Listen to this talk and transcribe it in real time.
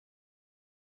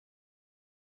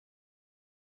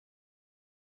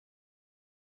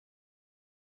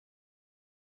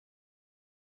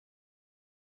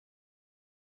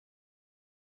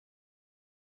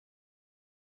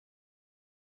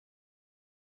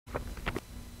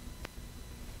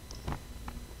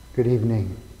Good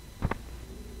evening.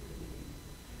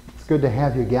 It's good to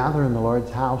have you gather in the Lord's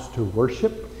house to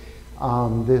worship.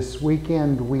 This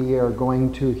weekend we are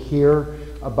going to hear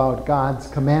about God's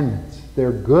commandments.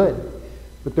 They're good,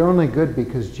 but they're only good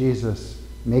because Jesus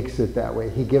makes it that way.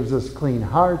 He gives us clean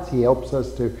hearts. He helps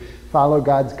us to follow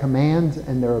God's commands,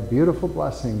 and there are beautiful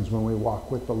blessings when we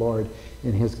walk with the Lord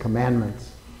in His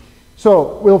commandments.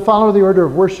 So we'll follow the order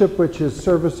of worship, which is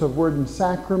service of word and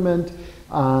sacrament,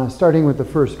 starting with the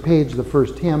first page, the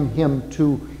first hymn, hymn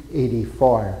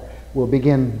 284. We'll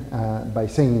begin by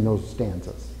singing those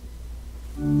stanzas.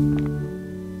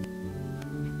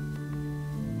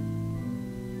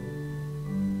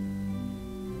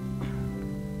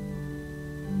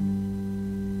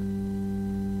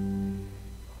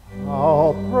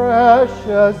 How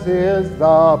precious is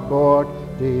the book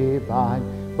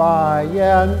divine, by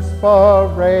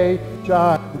inspiration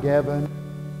given.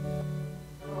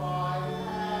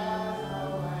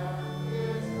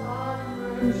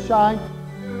 Shine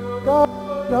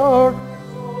God our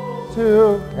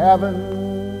to heaven.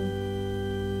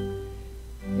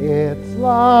 Its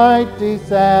light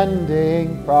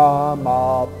descending from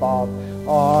above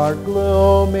our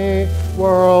gloomy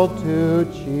world to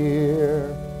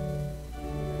cheer.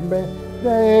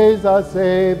 Praise the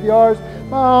Savior's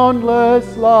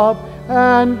boundless love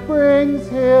and brings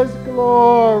His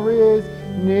glories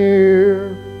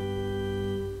near.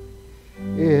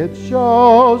 It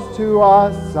shows to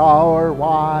us our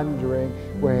wandering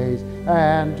ways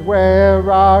and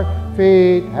where our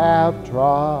feet have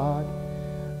trod,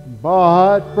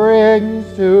 but brings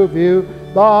to view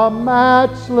the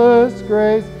matchless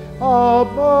grace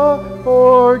of a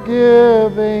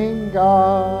forgiving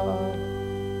God.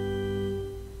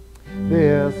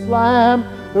 This lamp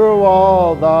through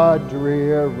all the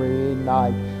dreary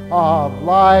night of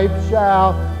life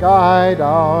shall guide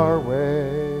our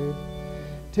way,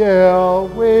 till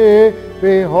we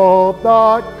behold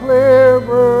the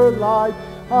clearer light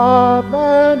of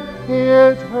an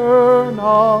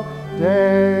eternal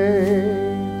day.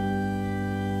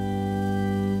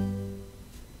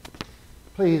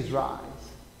 Please rise.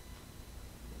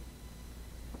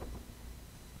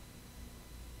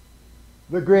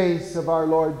 The grace of our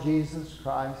Lord Jesus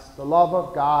Christ, the love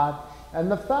of God, and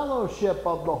the fellowship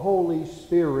of the Holy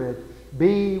Spirit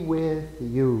be with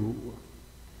you.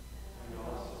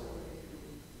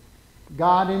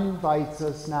 God invites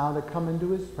us now to come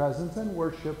into His presence and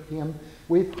worship Him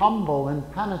with humble and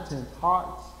penitent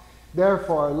hearts.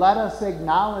 Therefore, let us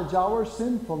acknowledge our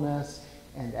sinfulness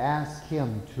and ask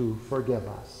Him to forgive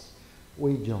us.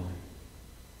 We join.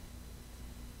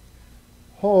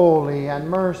 Holy and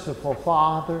merciful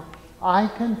Father, I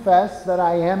confess that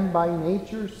I am by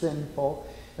nature sinful,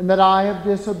 and that I have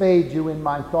disobeyed you in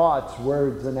my thoughts,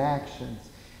 words, and actions.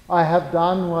 I have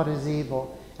done what is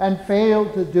evil and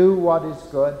failed to do what is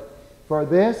good. For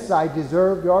this I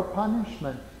deserve your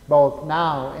punishment, both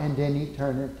now and in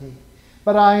eternity.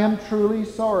 But I am truly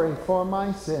sorry for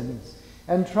my sins,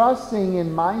 and trusting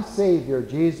in my Savior,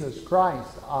 Jesus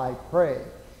Christ, I pray,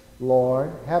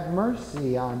 Lord, have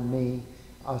mercy on me,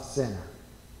 a sinner.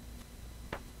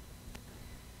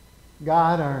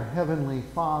 God, our Heavenly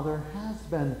Father, has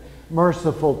been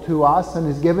merciful to us and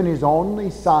has given His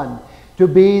only Son to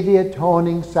be the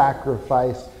atoning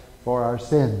sacrifice for our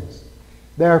sins.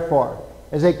 Therefore,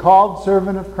 as a called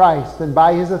servant of Christ and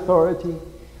by His authority,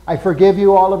 I forgive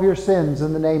you all of your sins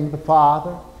in the name of the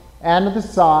Father, and of the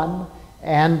Son,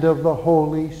 and of the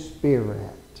Holy Spirit.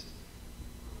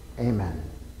 Amen.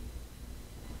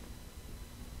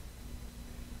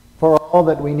 For all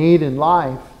that we need in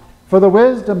life, for the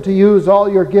wisdom to use all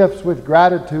your gifts with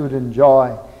gratitude and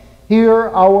joy, hear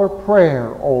our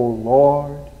prayer, O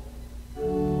Lord.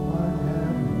 Lord,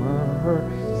 have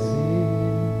mercy.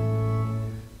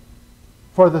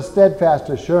 For the steadfast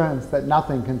assurance that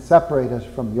nothing can separate us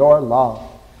from your love,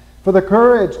 for the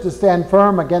courage to stand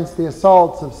firm against the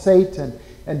assaults of Satan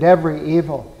and every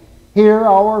evil, hear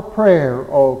our prayer,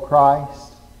 O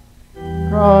Christ.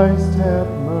 Christ, have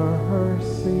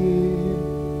mercy.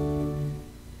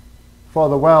 For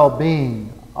the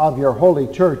well-being of your holy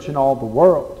church in all the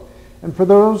world, and for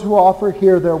those who offer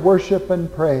here their worship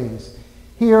and praise,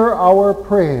 hear our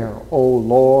prayer, O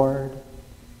Lord.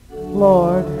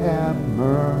 Lord, have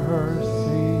mercy.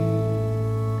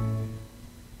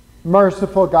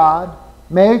 Merciful God,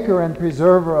 maker and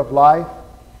preserver of life,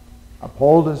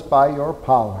 uphold us by your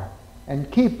power and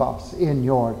keep us in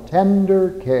your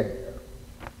tender care.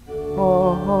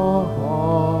 Amen.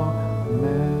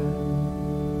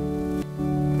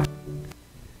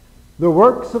 The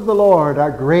works of the Lord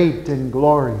are great and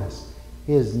glorious.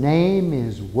 His name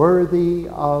is worthy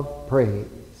of praise.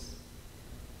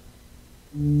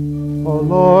 O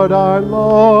Lord, our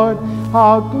Lord,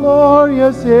 how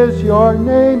glorious is your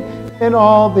name in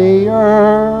all the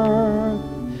earth.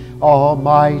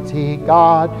 Almighty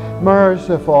God,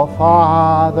 merciful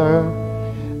Father,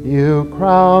 you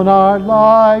crown our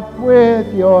life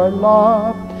with your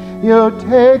love. You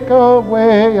take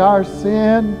away our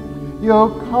sin.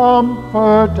 You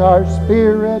comfort our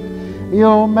spirit.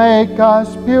 You make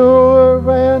us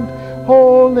pure and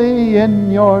holy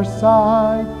in your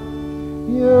sight.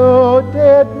 You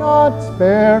did not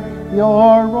spare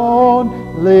your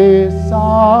only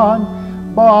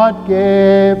Son, but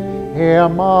gave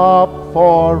him up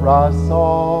for us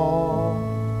all.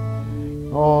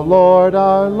 O Lord,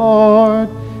 our Lord,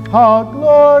 how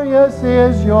glorious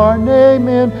is your name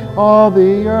in all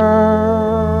the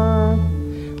earth.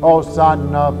 O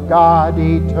Son of God,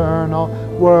 eternal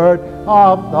Word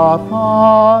of the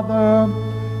Father,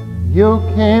 you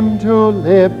came to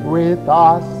live with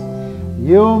us.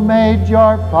 You made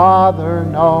your Father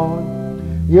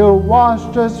known. You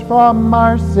washed us from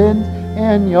our sins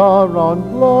in your own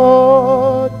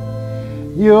blood.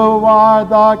 You are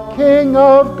the King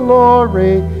of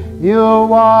glory. You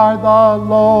are the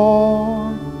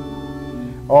Lord.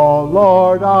 O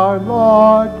Lord, our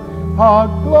Lord, how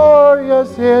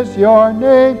glorious is your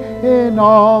name in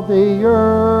all the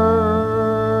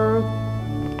earth.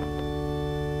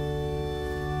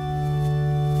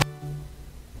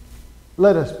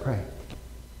 Let us pray.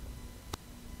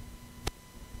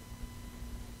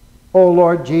 O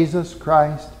Lord Jesus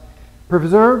Christ,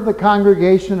 preserve the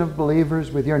congregation of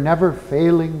believers with your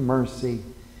never-failing mercy.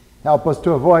 Help us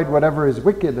to avoid whatever is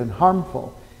wicked and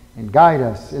harmful, and guide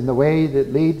us in the way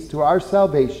that leads to our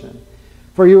salvation.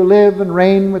 For you live and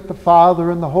reign with the Father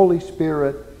and the Holy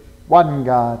Spirit, one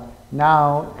God,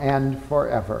 now and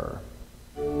forever.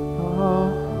 Amen.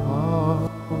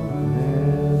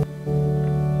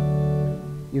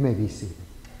 You may be seated.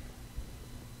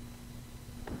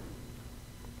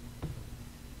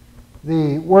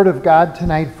 The Word of God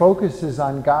tonight focuses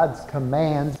on God's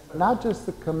commands, but not just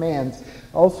the commands,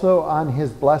 also on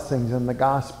his blessings in the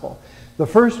gospel. The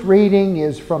first reading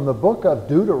is from the book of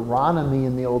Deuteronomy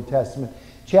in the Old Testament,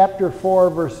 chapter 4,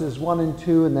 verses 1 and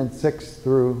 2, and then 6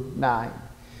 through 9.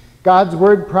 God's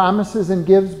Word promises and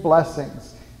gives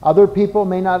blessings. Other people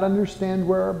may not understand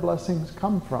where our blessings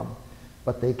come from,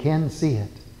 but they can see it.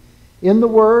 In the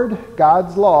Word,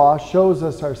 God's law shows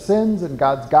us our sins, and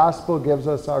God's gospel gives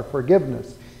us our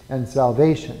forgiveness and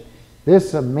salvation.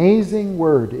 This amazing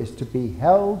Word is to be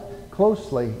held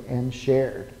closely and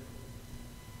shared.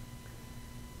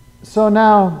 So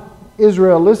now,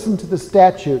 Israel, listen to the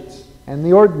statutes and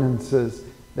the ordinances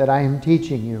that I am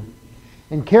teaching you,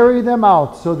 and carry them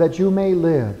out so that you may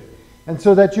live, and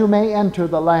so that you may enter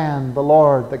the land the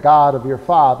Lord, the God of your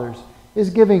fathers, is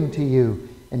giving to you,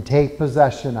 and take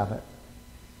possession of it.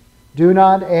 Do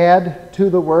not add to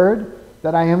the word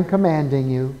that I am commanding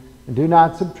you, and do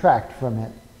not subtract from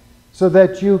it, so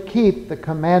that you keep the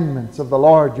commandments of the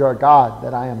Lord your God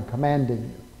that I am commanding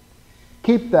you.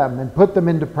 Keep them and put them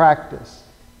into practice,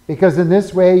 because in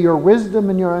this way your wisdom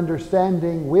and your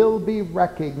understanding will be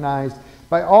recognized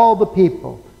by all the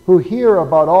people who hear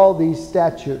about all these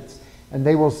statutes, and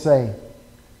they will say,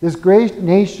 this great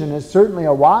nation is certainly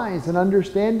a wise and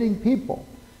understanding people.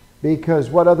 Because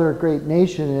what other great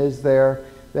nation is there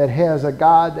that has a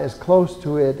God as close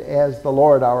to it as the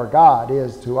Lord our God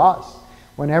is to us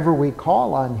whenever we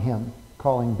call on him,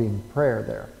 calling being prayer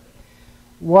there?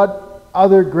 What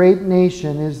other great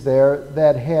nation is there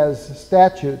that has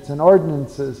statutes and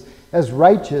ordinances as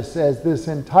righteous as this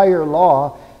entire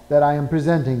law that I am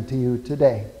presenting to you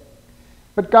today?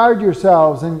 But guard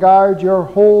yourselves and guard your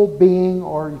whole being,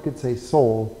 or you could say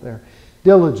soul there,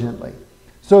 diligently,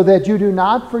 so that you do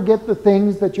not forget the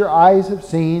things that your eyes have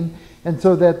seen, and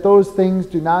so that those things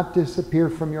do not disappear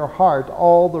from your heart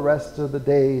all the rest of the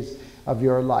days of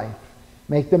your life.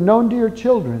 Make them known to your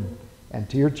children and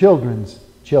to your children's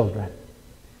children.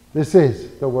 This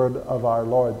is the word of our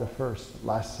Lord, the first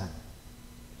lesson.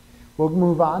 We'll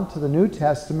move on to the New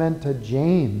Testament, to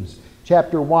James,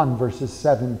 chapter 1, verses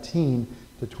 17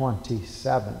 to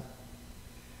 27.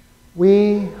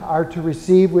 We are to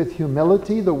receive with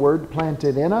humility the word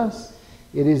planted in us.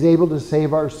 It is able to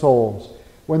save our souls.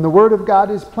 When the word of God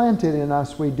is planted in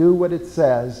us, we do what it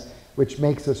says, which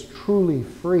makes us truly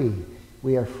free.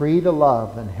 We are free to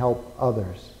love and help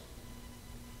others.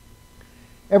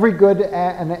 Every good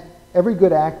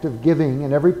act of giving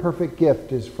and every perfect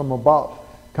gift is from above,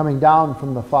 coming down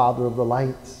from the Father of the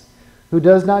lights, who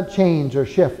does not change or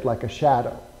shift like a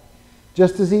shadow.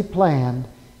 Just as he planned,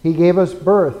 he gave us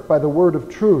birth by the word of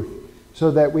truth,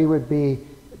 so that we would be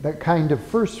the kind of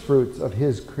first fruits of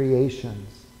his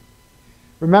creations.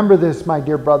 Remember this, my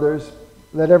dear brothers,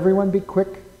 let everyone be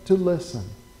quick to listen,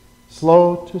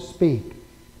 slow to speak,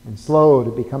 and slow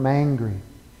to become angry.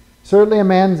 Certainly a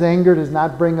man's anger does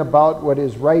not bring about what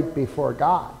is right before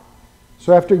God.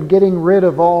 So after getting rid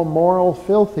of all moral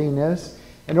filthiness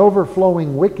and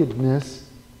overflowing wickedness,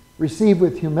 receive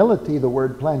with humility the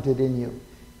word planted in you.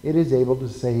 It is able to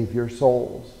save your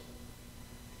souls.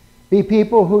 Be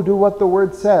people who do what the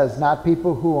word says, not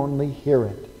people who only hear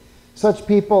it. Such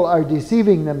people are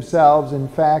deceiving themselves. In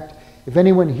fact, if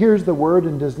anyone hears the word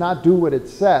and does not do what it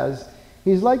says,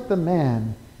 he's like the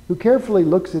man who carefully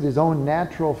looks at his own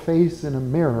natural face in a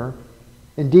mirror.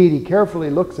 Indeed, he carefully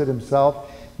looks at himself,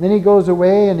 and then he goes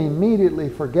away and immediately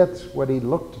forgets what he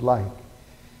looked like.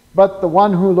 But the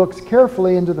one who looks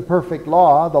carefully into the perfect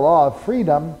law, the law of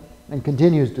freedom, and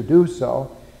continues to do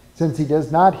so, since he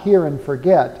does not hear and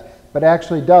forget, but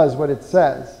actually does what it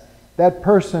says, that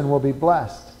person will be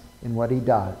blessed in what he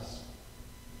does.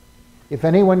 If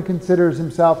anyone considers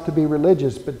himself to be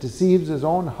religious but deceives his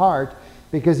own heart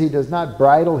because he does not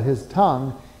bridle his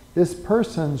tongue, this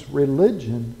person's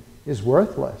religion is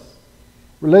worthless.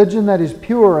 Religion that is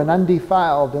pure and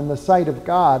undefiled in the sight of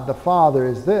God the Father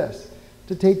is this: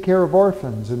 to take care of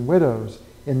orphans and widows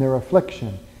in their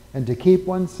affliction, and to keep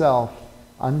oneself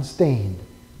unstained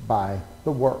by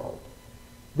the world.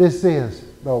 This is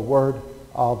the word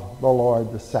of the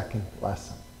Lord, the second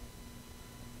lesson.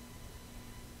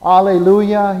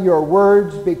 Alleluia, your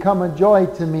words become a joy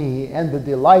to me and the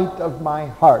delight of my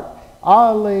heart.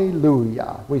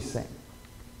 Alleluia, we sing.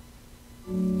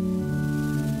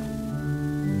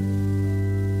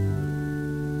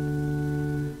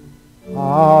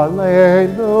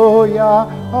 Alleluia,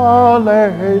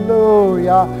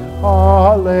 alleluia,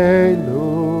 alleluia.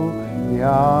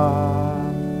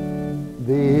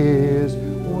 These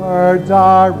words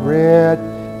are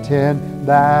written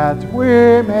that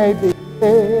we may believe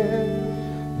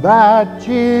that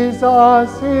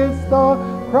Jesus is the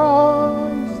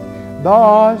Christ,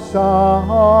 the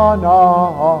Son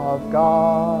of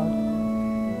God.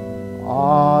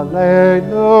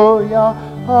 Alleluia,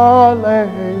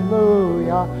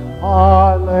 alleluia,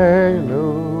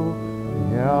 alleluia.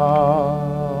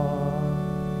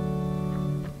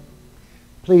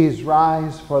 Please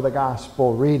rise for the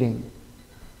gospel reading.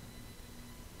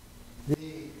 The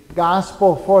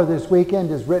gospel for this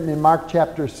weekend is written in Mark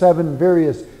chapter 7,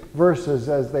 various verses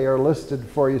as they are listed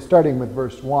for you, starting with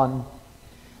verse 1.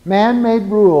 Man-made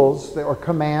rules or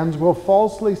commands will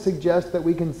falsely suggest that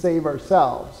we can save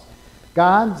ourselves.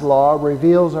 God's law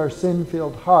reveals our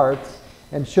sin-filled hearts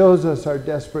and shows us our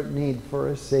desperate need for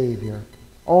a Savior.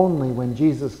 Only when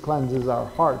Jesus cleanses our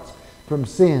hearts from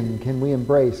sin can we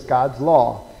embrace God's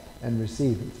law and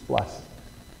receive its blessing.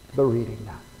 The reading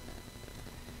now.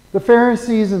 The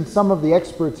Pharisees and some of the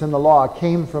experts in the law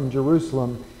came from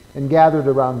Jerusalem and gathered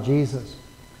around Jesus.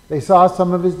 They saw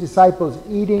some of his disciples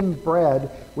eating bread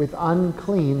with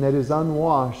unclean, that is,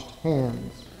 unwashed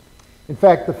hands. In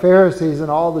fact, the Pharisees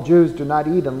and all the Jews do not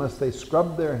eat unless they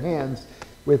scrub their hands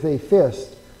with a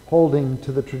fist, holding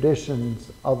to the tradition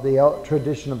of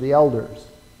the elders.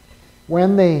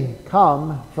 When they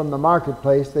come from the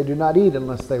marketplace, they do not eat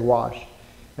unless they wash.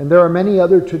 And there are many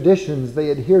other traditions they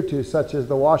adhere to, such as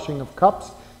the washing of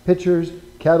cups, pitchers,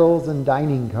 kettles, and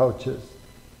dining couches.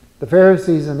 The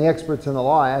Pharisees and the experts in the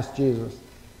law asked Jesus,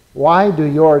 "Why do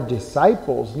your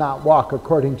disciples not walk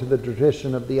according to the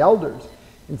tradition of the elders?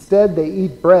 Instead, they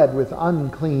eat bread with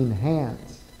unclean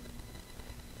hands."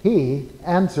 He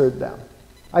answered them,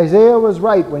 "Isaiah was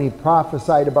right when he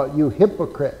prophesied about you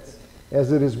hypocrites.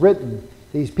 As it is written,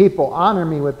 these people honor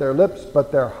me with their lips,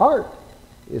 but their heart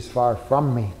is far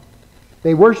from me.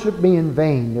 They worship me in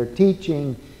vain. They're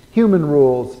teaching human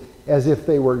rules as if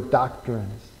they were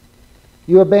doctrines.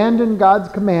 You abandon God's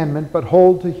commandment, but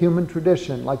hold to human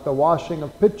tradition, like the washing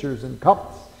of pitchers and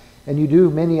cups, and you do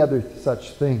many other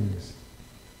such things."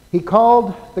 He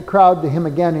called the crowd to him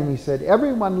again, and he said,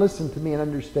 "Everyone listen to me and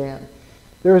understand.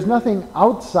 There is nothing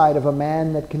outside of a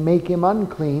man that can make him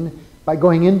unclean by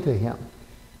going into him.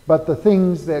 But the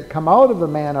things that come out of a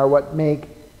man are what make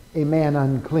a man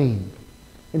unclean.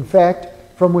 In fact,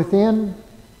 from within,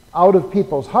 out of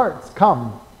people's hearts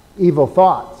come evil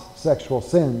thoughts, sexual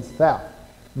sins, theft,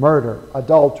 murder,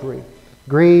 adultery,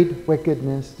 greed,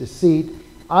 wickedness, deceit,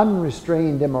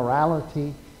 unrestrained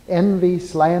immorality, envy,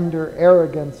 slander,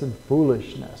 arrogance, and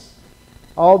foolishness.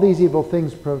 All these evil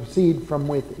things proceed from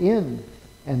within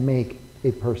and make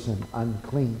a person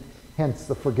unclean. Hence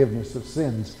the forgiveness of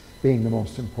sins being the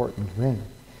most important thing."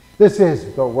 This is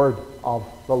the word of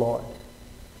the Lord.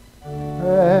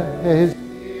 Praise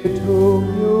be to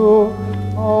you,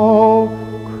 O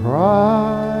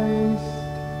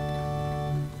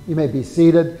You may be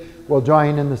seated. We'll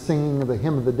join in the singing of the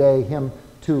hymn of the day, hymn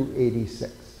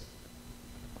 286.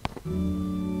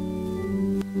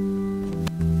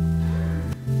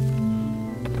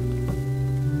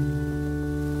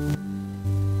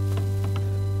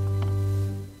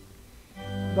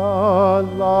 The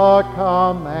law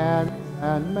commands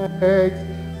and makes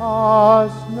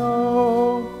us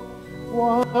know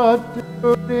what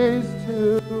duties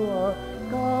to our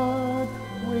God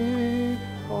we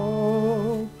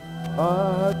owe.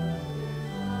 But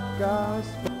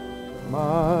gospel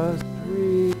must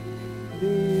reveal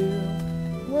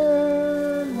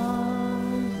where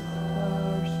lies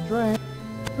our strength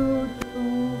to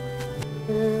do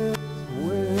His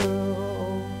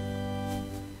will.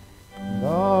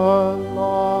 The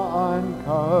law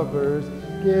uncovers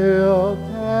guilt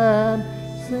and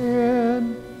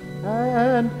sin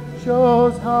and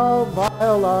shows how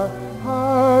vile our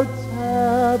hearts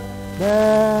have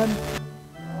been.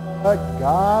 The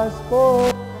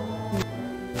gospel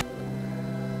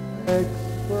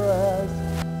express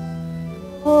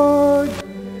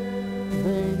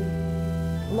forgiving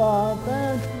love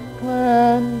and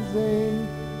cleansing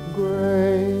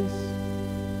grace.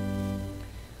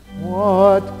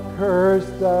 What curse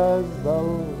does the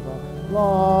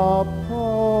law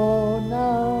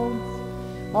pronounce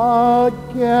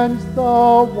against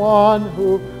the one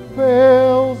who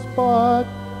fails but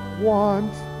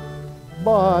once?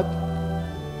 But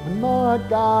in the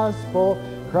gospel,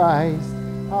 Christ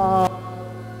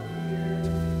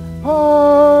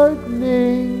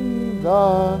pardoning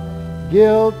the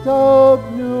guilt of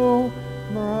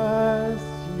numerous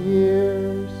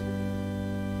years.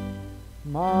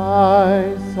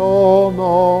 My soul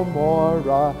no more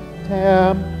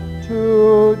attempt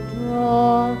to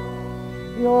draw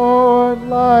your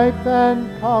life and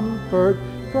comfort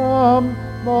from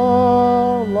the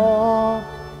law.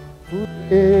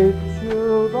 Flee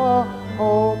to the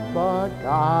hope the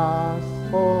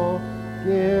gospel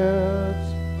gives.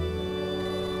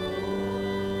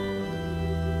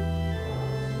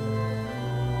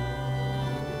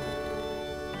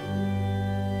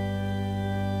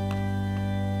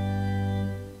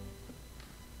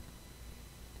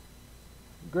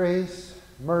 Grace,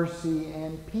 mercy,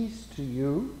 and peace to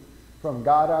you from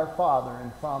God our Father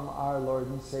and from our Lord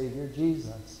and Savior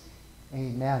Jesus.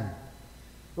 Amen.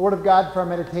 The Word of God for our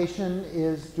meditation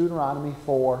is Deuteronomy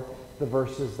 4, the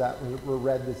verses that were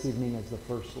read this evening as the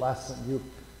first lesson. You've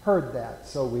heard that,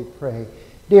 so we pray.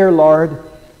 Dear Lord,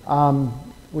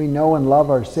 we know and love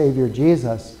our Savior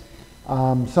Jesus.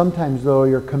 Sometimes, though,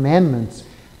 your commandments,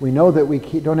 we know that we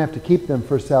don't have to keep them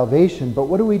for salvation, but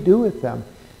what do we do with them?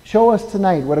 Show us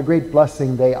tonight what a great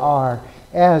blessing they are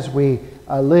as we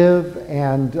live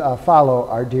and follow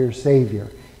our dear Savior.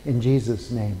 In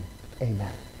Jesus' name,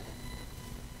 amen.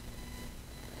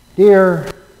 Dear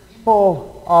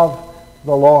people of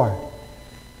the Lord,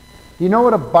 do you know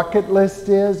what a bucket list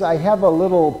is? I have a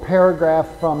little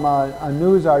paragraph from a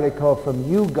news article from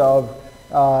YouGov,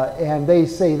 and they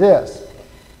say this.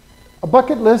 A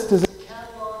bucket list is a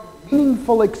catalog of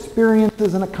meaningful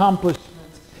experiences and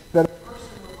accomplishments that a person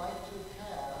would like to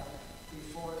have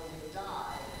before they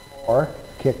die or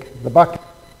kick the bucket.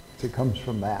 It comes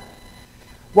from that.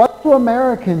 What do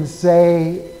Americans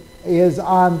say is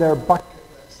on their bucket list?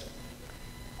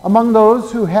 Among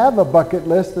those who have a bucket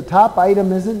list, the top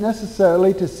item isn't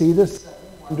necessarily to see the seven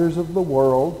wonders of the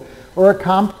world or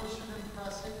accomplish an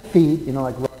impressive feat,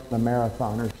 like running a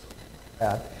marathon or something like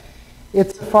that.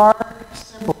 It's far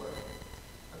simpler.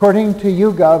 According to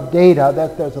YouGov data,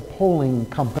 that there's a polling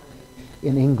company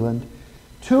in England,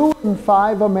 2 in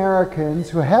 5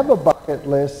 Americans who have a bucket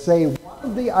list say one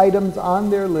of the items on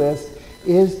their list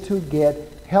is to get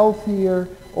healthier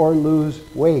or lose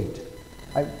weight.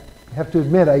 I have to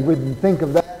admit, I wouldn't think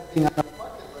of that being on a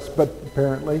bucket list, but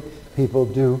apparently people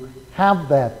do have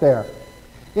that there.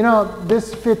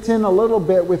 This fits in a little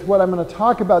bit with what I'm going to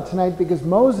talk about tonight because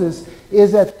Moses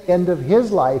is at the end of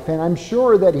his life, and I'm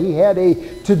sure that he had a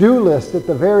to-do list at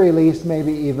the very least,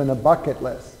 maybe even a bucket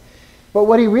list. But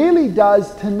what he really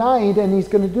does tonight, and he's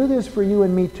going to do this for you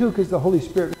and me too because the Holy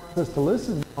Spirit wants us to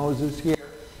listen to Moses here,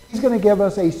 he's going to give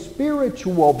us a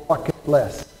spiritual bucket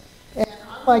list.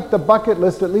 Like the bucket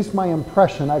list, at least my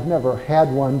impression, I've never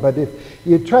had one, but if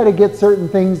you try to get certain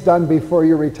things done before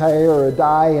you retire or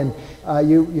die and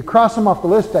you cross them off the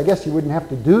list, I guess you wouldn't have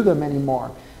to do them anymore.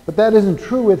 But that isn't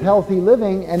true with healthy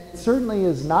living, and it certainly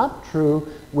is not true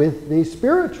with the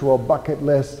spiritual bucket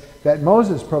list that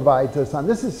Moses provides us on.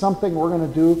 This is something we're going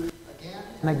to do again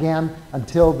and again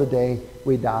until the day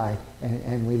we die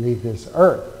and we leave this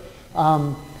earth.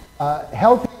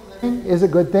 Healthy is a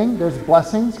good thing. There's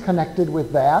blessings connected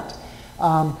with that.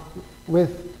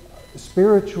 with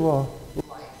spiritual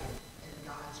life in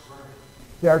God's Word.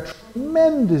 There are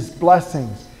tremendous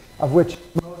blessings of which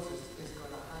Moses is going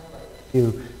to highlight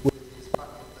you with his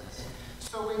bucket list.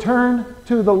 So we turn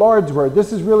to the Lord's Word.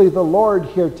 This is really the Lord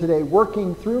here today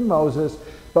working through Moses,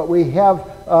 but we have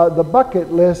the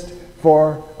bucket list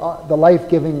for the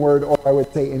life-giving Word, or I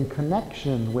would say in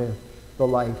connection with the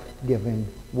life-giving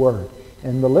Word.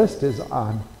 And the list is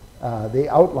on the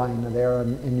outline there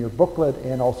in your booklet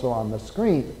and also on the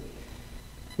screen.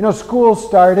 You know, school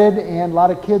started and a lot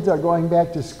of kids are going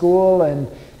back to school, and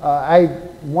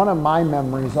one of my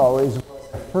memories always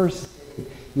was the first day.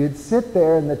 You'd sit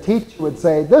there and the teacher would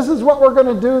say, this is what we're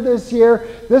going to do this year.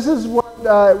 This is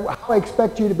how I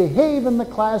expect you to behave in the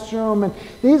classroom, and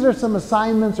these are some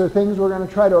assignments or things we're going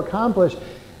to try to accomplish.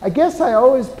 I guess I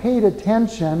always paid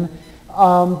attention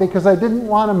because I didn't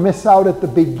want to miss out at the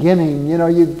beginning. You know,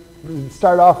 you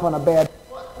start off on a bad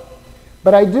foot.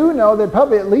 But I do know that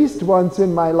probably at least once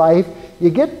in my life, you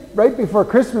get right before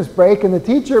Christmas break and the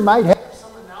teacher might have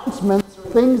some announcements or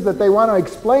things that they want to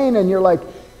explain, and you're like,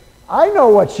 I know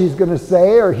what she's going to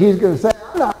say or he's going to say.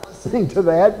 I'm not listening to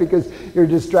that because you're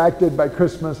distracted by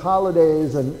Christmas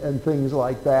holidays and things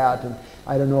like that. And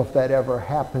I don't know if that ever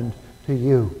happened to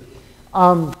you.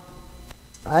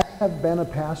 I have been a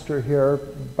pastor here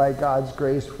by God's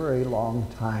grace for a long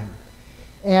time.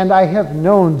 And I have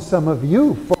known some of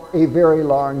you for a very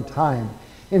long time.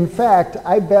 In fact,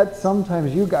 I bet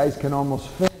sometimes you guys can almost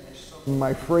finish some of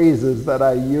my phrases that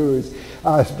I use.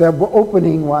 The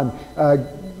opening one,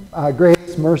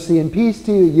 grace, mercy, and peace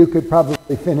to you, you could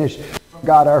probably finish from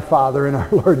God our Father and our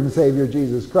Lord and Savior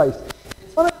Jesus Christ.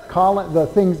 It's one of the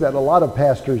things that a lot of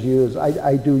pastors use.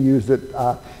 I do use it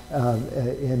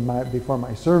before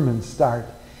my sermons start.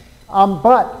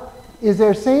 But is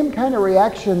there same kind of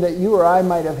reaction that you or I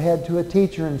might have had to a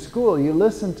teacher in school? You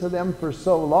listen to them for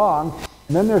so long,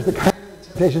 and then there's the kind of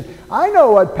temptation, I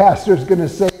know what pastor's going to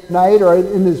say tonight or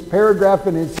in this paragraph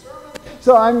in his sermon,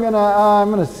 so I'm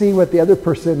gonna see what the other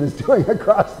person is doing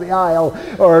across the aisle,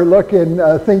 or look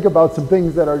and think about some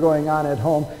things that are going on at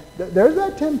home. There's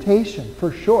that temptation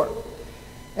for sure.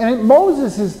 And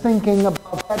Moses is thinking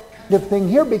about that kind of thing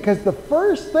here, because the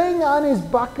first thing on his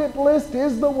bucket list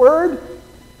is the word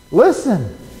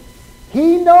listen.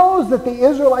 He knows that the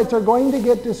Israelites are going to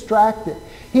get distracted.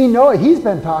 He's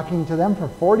been talking to them for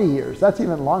 40 years. That's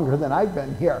even longer than I've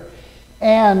been here.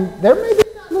 And they're maybe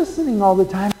not listening all the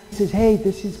time. He says, hey,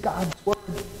 this is God's word.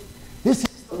 This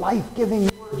is the life-giving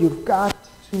word. You've got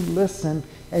to listen,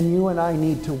 and you and I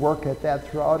need to work at that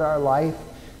throughout our life,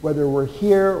 whether we're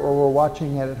here or we're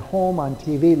watching it at home on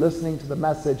TV, listening to the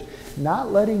message,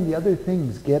 not letting the other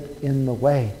things get in the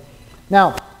way.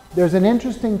 Now, there's an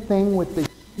interesting thing with the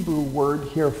Hebrew word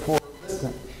here for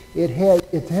listen. It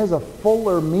has a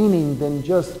fuller meaning than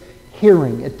just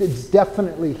hearing. It's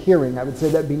definitely hearing. I would say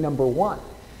that'd be number one.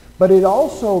 But it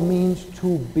also means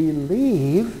to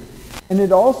believe, and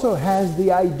it also has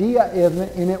the idea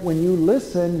in it, when you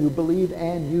listen, you believe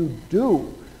and you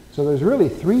do. So there's really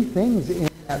three things in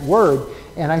that word,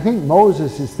 and I think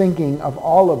Moses is thinking of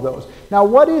all of those. Now,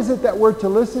 what is it that we're to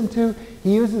listen to?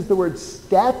 He uses the word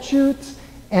statutes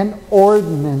and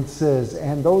ordinances,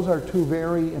 and those are two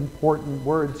very important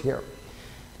words here.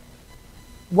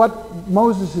 What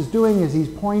Moses is doing is he's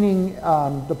pointing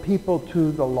the people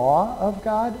to the law of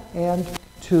God and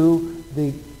to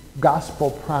the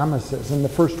gospel promises. And the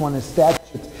first one is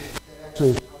statutes. Actually,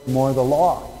 it's more the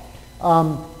law.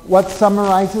 What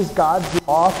summarizes God's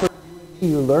law for you and me?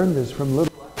 You learn this from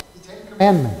little the Ten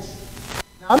Commandments.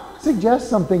 Now, I'm going to suggest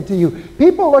something to you.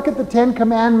 People look at the Ten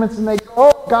Commandments and they go,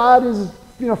 oh, God is,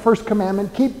 first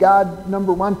commandment, keep God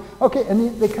number one. Okay,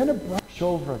 and they kind of brush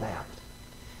over that.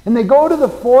 And they go to the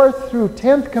 4th through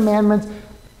 10th commandments,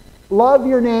 love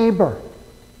your neighbor.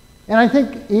 And I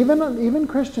think even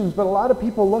Christians, but a lot of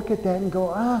people look at that and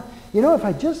go, if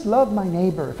I just love my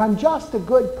neighbor, if I'm just a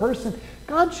good person,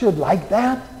 God should like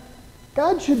that.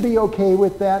 God should be okay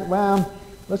with that. Well,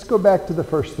 let's go back to the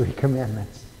first 3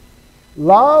 commandments.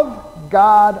 Love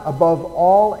God above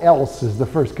all else is the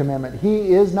first commandment.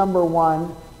 He is number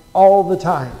 1 all the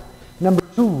time. Number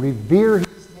 2, revere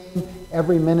his name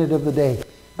every minute of the day.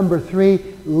 Number 3,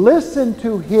 listen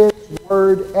to his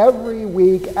word every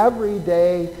week, every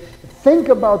day. Think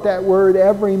about that word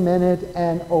every minute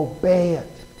and obey it.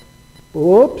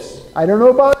 Oops, I don't know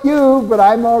about you, but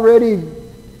I'm already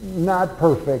not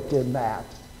perfect in that.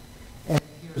 And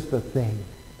here's the thing.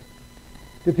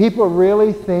 Do people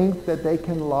really think that they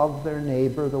can love their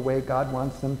neighbor the way God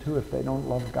wants them to if they don't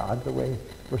love God the way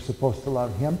we're supposed to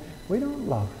love him? We don't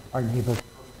love our neighbor,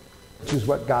 which is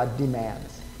what God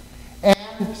demands.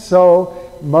 And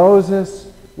so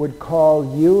Moses would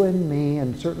call you and me,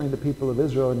 and certainly the people of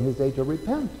Israel in his day, to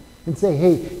repent and say,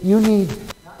 hey, you need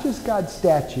not just God's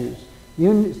statutes,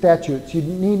 you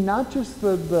need not just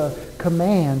the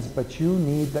commands, but you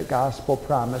need the gospel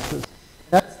promises.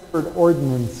 That's the word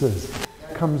ordinances.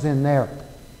 That comes in there.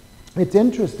 It's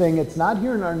interesting, it's not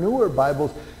here in our newer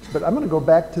Bibles, but I'm going to go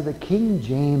back to the King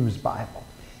James Bible.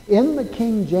 In the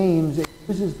King James, it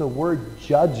uses the word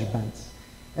judgments.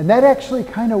 And that actually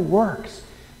kind of works.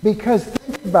 Because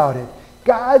think about it.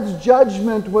 God's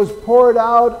judgment was poured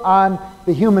out on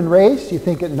the human race. You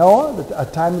think at Noah, a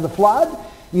time of the flood.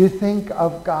 You think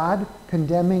of God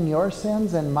condemning your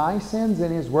sins and my sins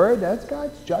in his word. That's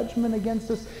God's judgment against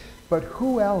us. But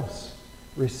who else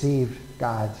received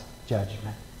God's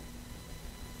judgment?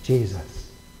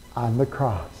 Jesus on the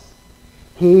cross.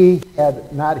 He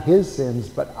had not his sins,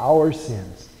 but our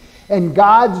sins. And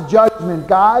God's judgment,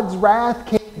 God's wrath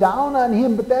came down on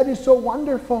him. But that is so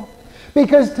wonderful.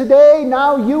 Because today,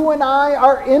 now you and I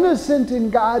are innocent in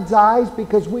God's eyes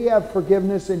because we have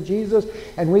forgiveness in Jesus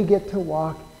and we get to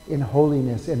walk in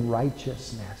holiness, in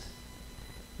righteousness.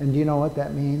 And do you know what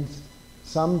that means?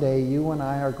 Someday you and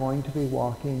I are going to be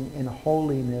walking in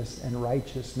holiness and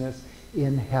righteousness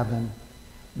in heaven.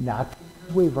 Not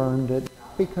because we've earned it,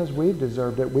 not because we've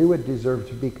deserved it. We would deserve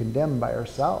to be condemned by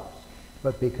ourselves.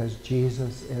 But because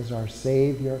Jesus is our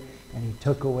Savior and he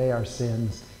took away our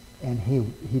sins. And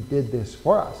he did this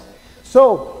for us.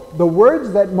 So the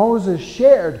words that Moses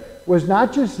shared was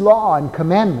not just law and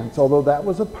commandments, although that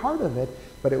was a part of it,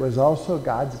 but it was also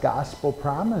God's gospel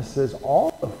promises,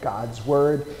 all of God's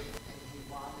word. And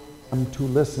he wanted them to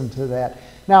listen to that.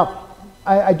 Now,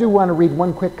 I do want to read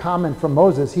one quick comment from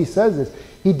Moses. He says this.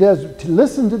 He does to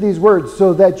listen to these words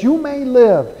so that you may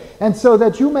live and so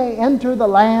that you may enter the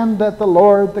land that the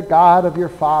Lord, the God of your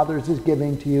fathers, is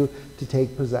giving to you to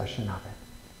take possession of it.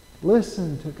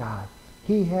 Listen to God.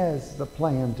 He has the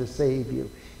plan to save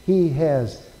you. He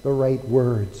has the right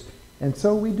words. And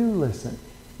so we do listen.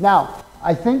 Now,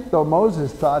 I think, though,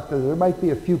 Moses thought that there might be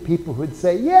a few people who would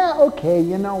say, yeah, okay,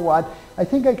 you know what? I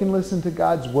think I can listen to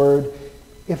God's word.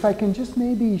 If I can just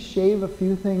maybe shave a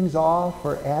few things off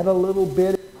or add a little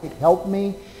bit, it might help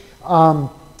me.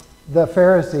 The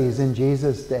Pharisees in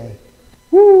Jesus' day,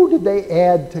 did they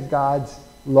add to God's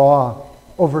law?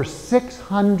 Over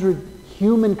 600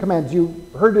 human commands. You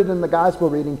heard it in the gospel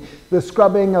reading. The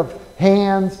scrubbing of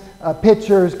hands,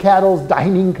 pitchers, kettles,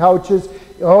 dining couches.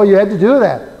 Oh, you had to do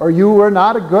that, or you were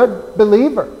not a good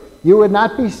believer. You would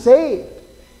not be saved.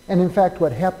 And in fact,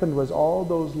 what happened was all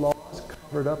those laws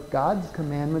covered up God's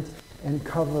commandments and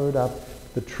covered up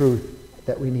the truth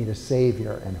that we need a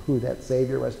Savior and who that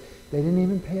Savior was. They didn't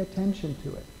even pay attention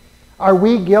to it. Are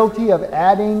we guilty of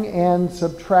adding and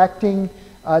subtracting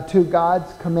to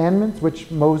God's commandments,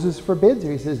 which Moses forbids?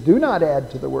 He says, do not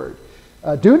add to the word.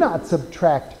 Do not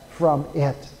subtract from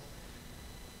it.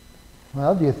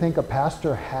 Well, do you think a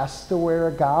pastor has to wear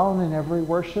a gown in every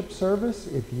worship service?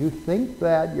 If you think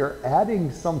that, you're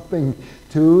adding something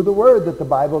to the word that the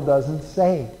Bible doesn't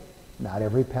say. Not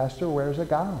every pastor wears a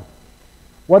gown.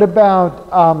 What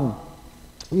about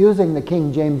using the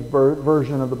King James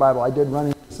version of the Bible? I did run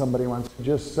into somebody once who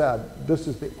just said, this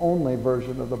is the only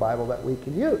version of the Bible that we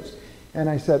can use. And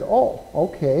I said, oh,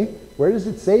 okay, where does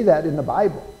it say that in the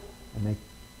Bible? And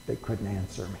they couldn't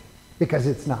answer me because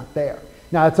it's not there.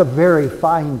 Now, it's a very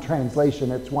fine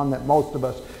translation. It's one that most of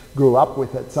us grew up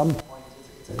with at some point.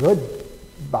 It's a good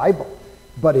Bible,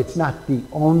 but it's not the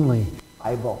only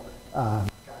Bible.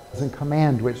 God doesn't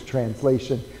command which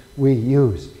translation we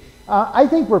use. I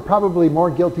think we're probably more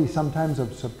guilty sometimes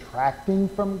of subtracting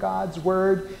from God's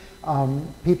word.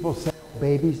 People say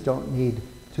babies don't need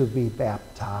to be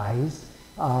baptized.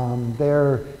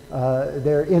 They're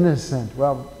innocent.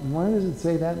 Well, where does it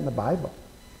say that in the Bible?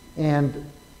 And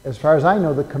as far as I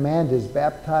know, the command is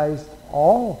baptize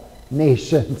all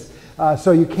nations.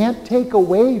 So you can't take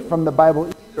away from the Bible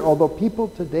either, although people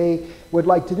today would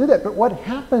like to do that. But what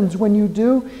happens when you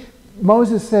do?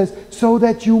 Moses says, so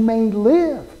that you may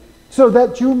live, so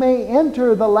that you may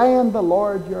enter the land the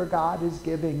Lord your God is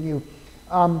giving you.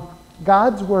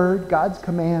 God's word, God's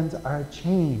commands are a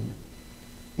chain.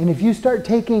 And if you start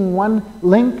taking one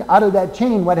link out of that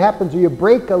chain, what happens? Or you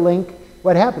break a link,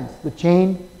 what happens? The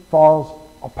chain falls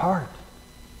apart.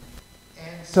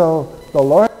 And so the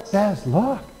Lord says,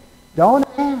 look, don't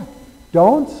add,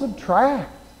 don't subtract.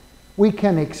 We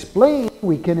can explain,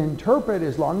 we can interpret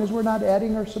as long as we're not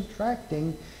adding or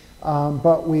subtracting,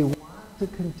 but we want to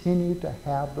continue to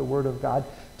have the Word of God,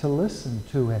 to listen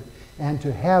to it, and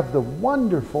to have the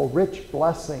wonderful, rich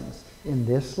blessings in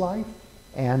this life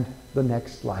and the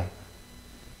next life.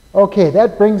 Okay,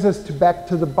 that brings us back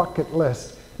to the bucket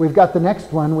list. We've got the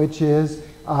next one, which is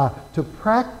to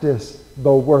practice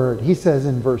the word. He says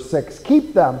in verse 6,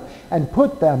 keep them and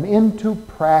put them into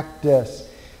practice.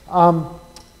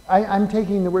 I'm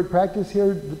taking the word practice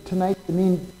here tonight to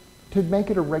mean to make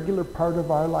it a regular part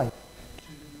of our life,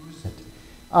 to use it.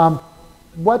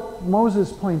 What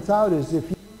Moses points out is if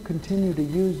you continue to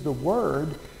use the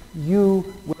word,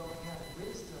 you will have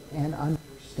wisdom and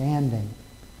understanding.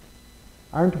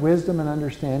 Aren't wisdom and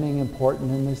understanding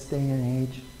important in this day and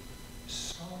age?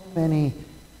 So many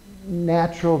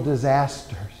natural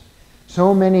disasters,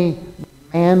 so many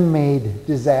man-made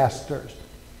disasters.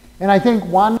 And I think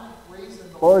one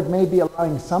reason the Lord may be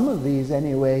allowing some of these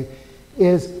anyway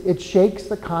is it shakes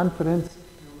the confidence of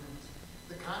humans,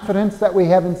 the confidence that we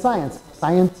have in science.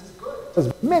 Science is good, it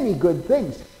does many good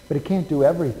things, but it can't do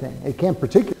everything. It can't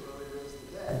particularly raise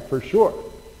the dead, for sure.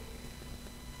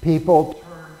 People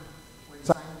turn, when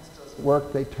science doesn't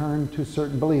work, they turn to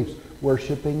certain beliefs,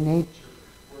 worshiping nature,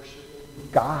 worshiping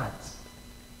gods.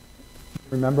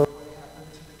 Remember what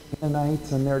happened to the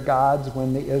Canaanites and their gods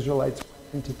when the Israelites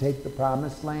went in to take the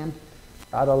promised land?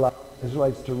 God allowed the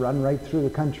Israelites to run right through the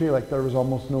country like there was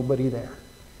almost nobody there.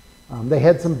 They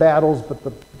had some battles, but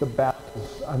the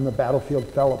battles on the battlefield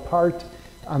fell apart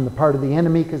on the part of the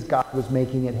enemy because God was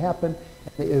making it happen.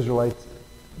 And the Israelites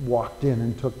walked in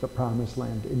and took the promised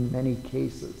land in many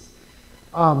cases.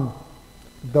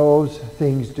 Those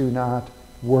things do not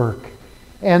work.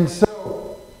 And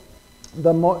so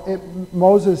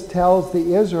Moses tells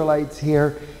the Israelites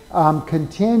here,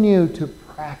 continue to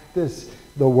practice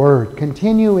the word.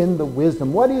 Continue in the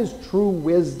wisdom. What is true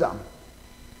wisdom?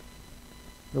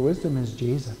 The wisdom is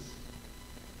Jesus.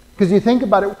 Because you think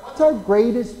about it, what's our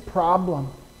greatest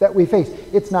problem that we face?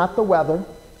 It's not the weather.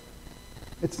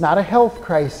 It's not a health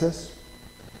crisis.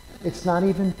 It's not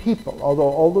even people, although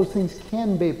all those things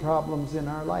can be problems in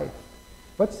our life.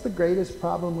 What's the greatest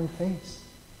problem we face?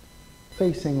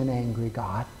 Facing an angry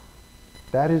God.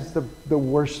 That is the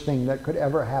worst thing that could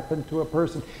ever happen to a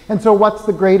person. And so what's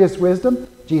the greatest wisdom?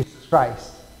 Jesus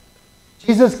Christ.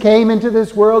 Jesus came into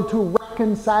this world to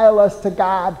reconcile us to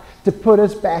God, to put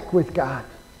us back with God.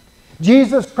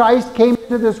 Jesus Christ came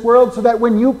into this world so that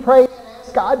when you pray and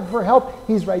ask God for help,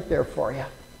 He's right there for you.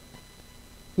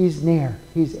 He's near.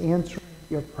 He's answering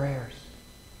your prayers.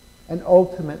 And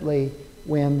ultimately,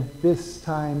 when this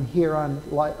time here on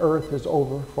earth is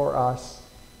over for us,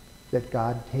 that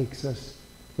God takes us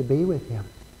to be with Him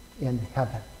in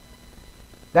heaven.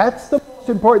 That's the most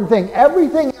important thing.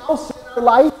 Everything else in our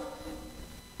life,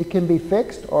 it can be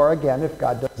fixed, or again, if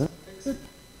God doesn't fix it,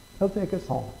 He'll take us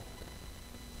home.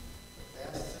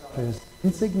 That stuff is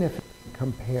insignificant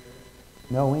compared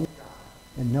to knowing God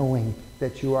and knowing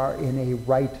that you are in a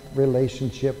right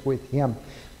relationship with Him.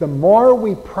 The more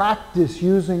we practice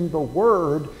using the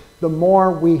Word, the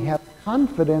more we have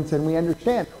confidence and we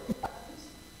understand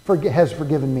God has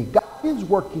forgiven me. God is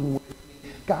working with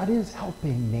me. God is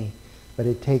helping me. But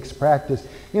it takes practice.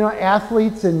 You know,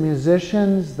 athletes and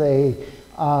musicians,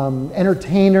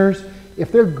 entertainers,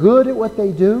 if they're good at what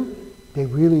they do, they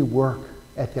really work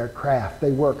at their craft.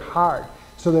 They work hard.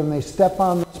 So then they step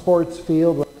on the sports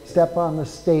field, when they step on the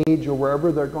stage or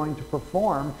wherever they're going to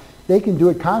perform, they can do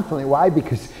it confidently. Why?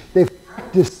 Because they've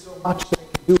practiced so much they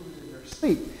can do it in their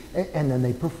sleep. And then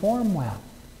they perform well.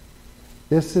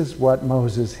 This is what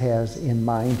Moses has in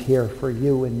mind here for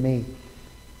you and me.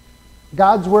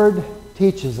 God's Word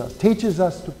teaches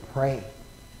us to pray.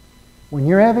 When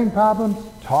you're having problems,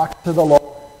 talk to the Lord.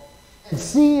 And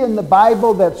see in the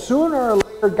Bible that sooner or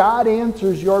later God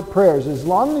answers your prayers. As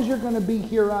long as you're going to be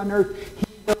here on earth, He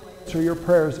will answer your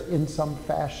prayers in some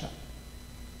fashion.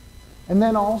 And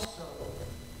then also,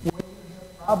 when you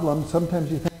have problems, sometimes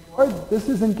you think, Lord, this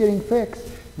isn't getting fixed.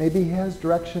 Maybe He has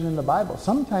direction in the Bible.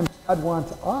 Sometimes God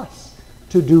wants us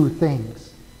to do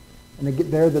things. And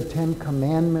they're the 10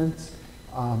 Commandments,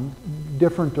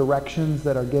 different directions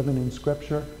that are given in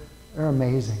Scripture. They're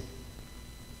amazing.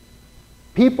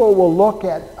 People will look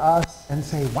at us and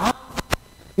say, wow,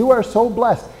 you are so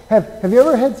blessed. Have you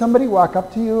ever had somebody walk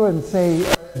up to you and say,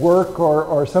 at work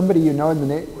or somebody you know in the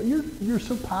neighborhood, you're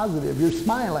so positive, you're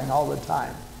smiling all the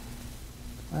time?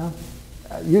 Well,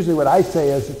 usually what I say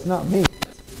is, it's not me,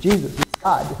 it's Jesus, it's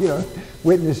God. You know,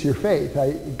 witness your faith.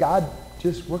 God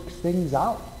just works things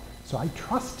out. So I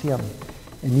trust Him.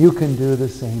 And you can do the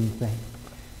same thing.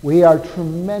 We are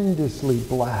tremendously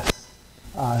blessed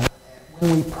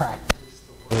when we practice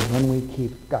the Word, when we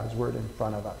keep God's Word in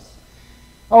front of us.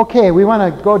 Okay, we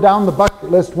want to go down the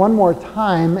bucket list one more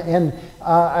time, and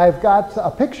I've got a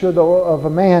picture, though, of a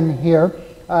man here.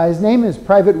 His name is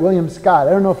Private William Scott. I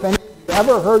don't know if any of you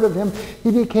ever heard of him,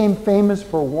 he became famous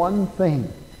for one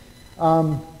thing.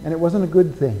 And it wasn't a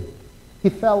good thing. He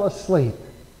fell asleep.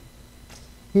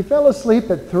 He fell asleep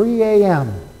at 3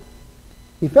 a.m.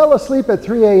 He fell asleep at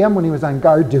 3 a.m. when he was on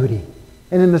guard duty.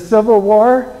 And in the Civil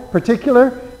War, particular,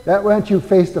 that meant you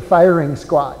faced a firing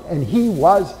squad. And he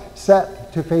was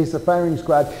set to face a firing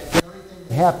squad. The only thing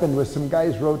that happened was some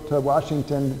guys wrote to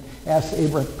Washington, asked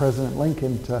President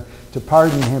Lincoln to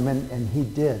pardon him, and he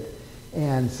did.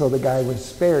 And so the guy was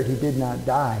spared. He did not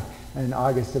die in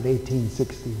August of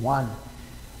 1861.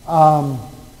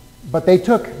 But they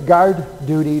took guard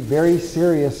duty very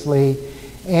seriously.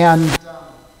 And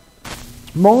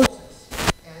Moses,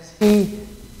 as he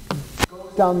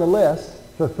goes down the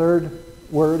list, the third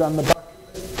word on the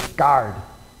bucket list, guard.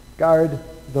 Guard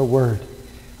the word.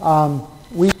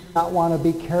 We do not want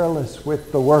to be careless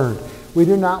with the word. We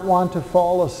do not want to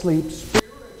fall asleep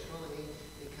spiritually,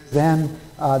 because then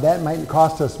that might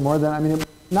cost us more than, it might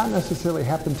not necessarily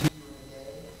happen to you in a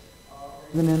day, or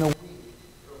even in a week.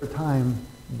 Over time,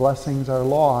 blessings are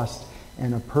lost,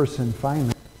 and a person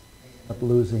finally ends up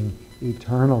losing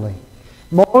eternally.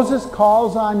 Moses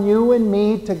calls on you and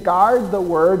me to guard the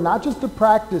word, not just to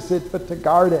practice it, but to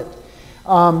guard it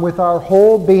with our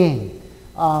whole being.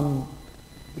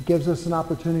 It gives us an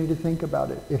opportunity to think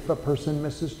about it. If a person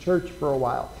misses church for a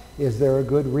while, is there a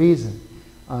good reason?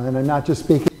 And I'm not just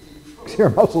speaking to you folks here,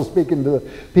 I'm also speaking to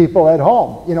the people at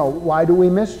home. Why do we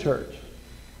miss church?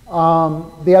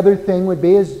 The other thing would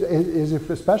be is if,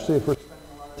 especially if we're spending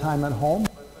a lot of time at home,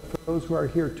 but for those who are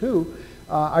here too,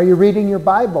 are you reading your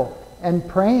Bible and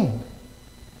praying?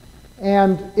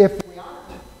 And if we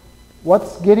aren't,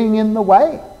 what's getting in the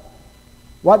way?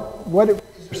 What is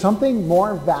there something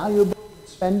more valuable than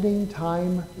spending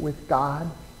time with God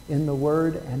in the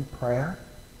Word and prayer?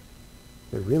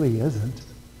 There really isn't.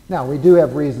 Now, we do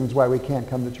have reasons why we can't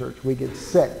come to church. We get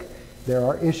sick. There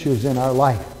are issues in our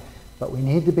life. But we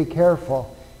need to be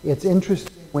careful. It's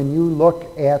interesting when you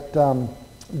look at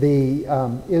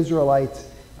the Israelites,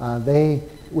 they,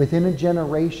 within a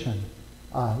generation,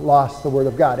 lost the Word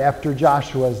of God. After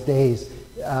Joshua's days,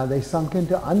 they sunk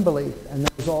into unbelief, and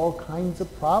there was all kinds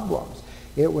of problems.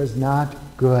 It was not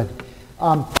good.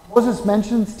 Moses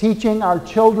mentions teaching our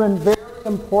children, very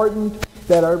important,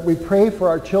 that we pray for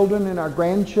our children and our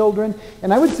grandchildren.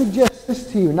 And I would suggest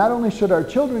this to you. Not only should our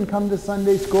children come to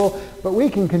Sunday school, but we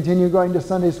can continue going to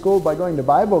Sunday school by going to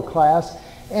Bible class.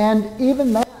 And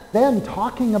even then,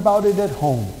 talking about it at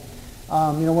home.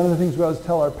 One of the things we always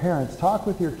tell our parents, talk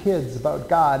with your kids about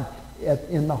God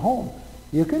in the home.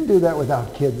 You can do that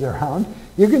without kids around.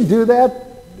 You can do that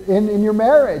in your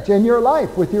marriage, in your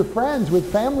life, with your friends, with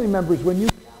family members. When you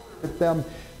gather with them,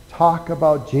 talk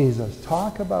about Jesus.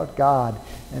 Talk about God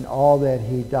and all that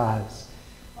He does.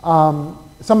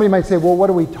 Somebody might say, well, what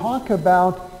do we talk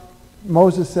about?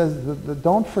 Moses says,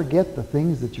 don't forget the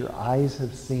things that your eyes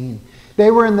have seen. They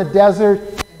were in the desert,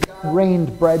 and God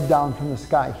rained bread down from the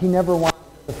sky. He never wanted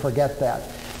to forget that.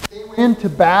 They went into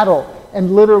battle,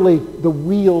 and literally the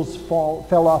wheels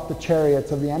fell off the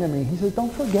chariots of the enemy. He says,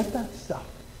 don't forget that stuff.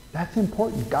 That's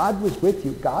important. God was with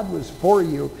you. God was for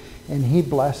you, and He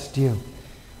blessed you.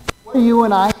 What do you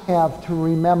and I have to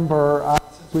remember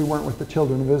since we weren't with the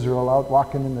children of Israel out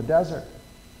walking in the desert?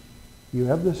 You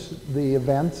have the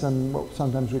events and what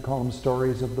sometimes we call them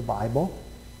stories of the Bible.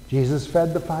 Jesus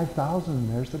fed the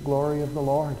 5,000. There's the glory of the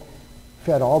Lord.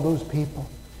 Fed all those people.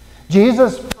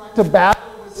 Jesus went to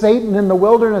battle with Satan in the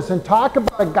wilderness, and talk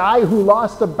about a guy who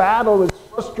lost a battle. It was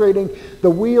frustrating. The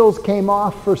wheels came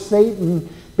off for Satan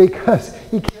because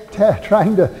he kept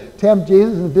trying to tempt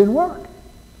Jesus and it didn't work.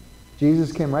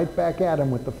 Jesus came right back at him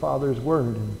with the Father's word,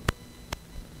 and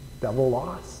the devil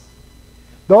lost.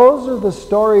 Those are the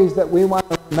stories that we want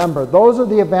to remember. Those are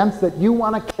the events that you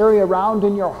want to carry around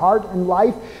in your heart and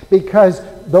life, because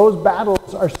those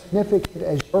battles are significant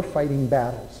as you're fighting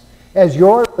battles, as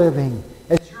you're living,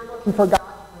 as you're looking for God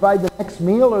to provide the next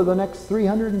meal or the next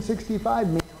 365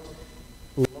 meals.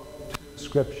 Look to the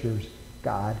Scriptures.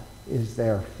 God is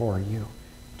there for you.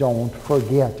 Don't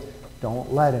forget.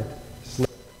 Don't let it slip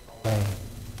away.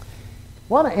 I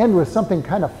want to end with something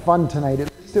kind of fun tonight.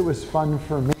 At least it was fun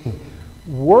for me.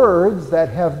 Words that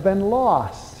have been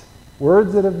lost.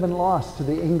 Words that have been lost to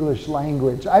the English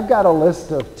language. I've got a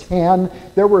list of 10.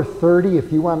 There were 30.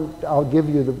 If you want, I'll give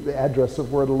you the address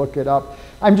of where to look it up.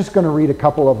 I'm just going to read a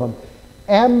couple of them.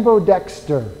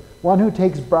 Ambidexter, one who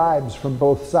takes bribes from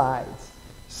both sides.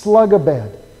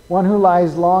 Slug-a-bed, one who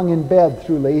lies long in bed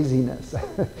through laziness.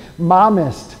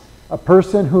 Momist, a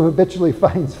person who habitually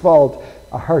finds fault,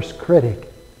 a harsh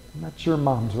critic. I'm not sure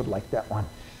moms would like that one.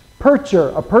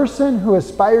 Percher, a person who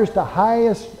aspires to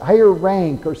higher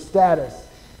rank or status.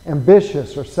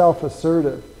 ambitious or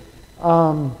self-assertive.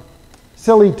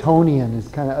 Silly-tonian is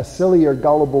kind of a silly or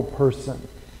gullible person.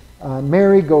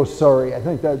 Merry-go-sorry, I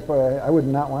think that, I would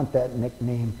not want that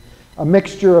nickname. A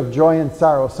mixture of joy and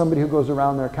sorrow, somebody who goes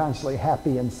around there constantly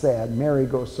happy and sad,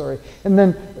 merry-go-sorry. And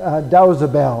then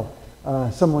Dowsabelle,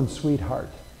 someone's sweetheart.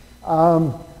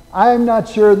 I'm not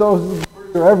sure those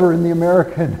words are ever in the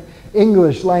American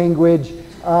English language.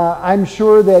 I'm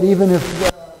sure that even if they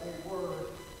were,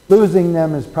 losing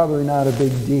them is probably not a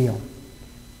big deal.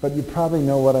 But you probably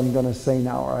know what I'm going to say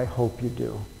now, or I hope you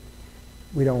do.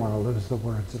 We don't want to lose the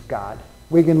words of God.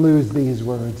 We can lose these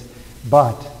words.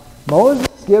 But Moses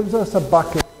gives us a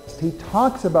bucket list. He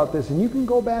talks about this, and you can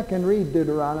go back and read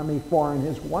Deuteronomy 4 and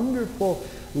his wonderful,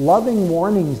 loving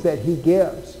warnings that he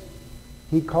gives.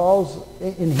 He calls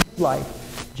in his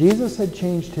life, Jesus had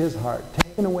changed his heart,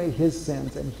 taken away his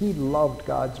sins, and he loved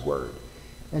God's word.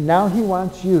 And now he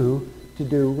wants you to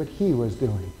do what he was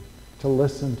doing, to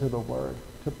listen to the word,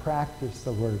 to practice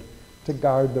the word, to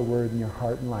guard the word in your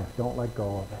heart and life. Don't let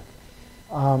go of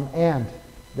it. And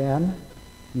then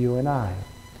you and I,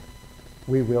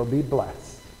 we will be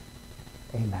blessed.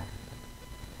 Amen.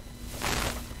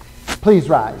 Please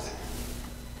rise.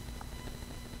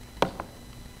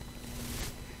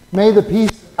 May the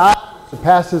peace of God that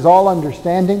surpasses all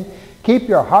understanding keep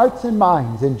your hearts and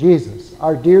minds in Jesus,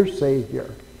 our dear Savior.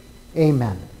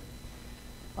 Amen.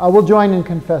 We'll join in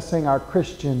confessing our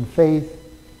Christian faith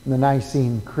in the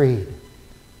Nicene Creed.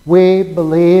 We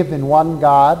believe in one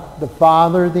God, the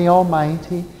Father, the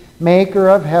Almighty, maker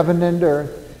of heaven and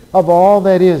earth, of all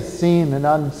that is seen and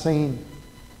unseen.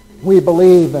 We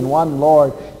believe in one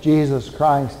Lord, Jesus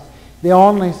Christ, the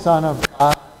only Son of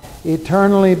God,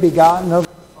 eternally begotten of the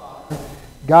Father,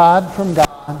 God from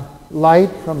God,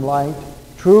 light from light,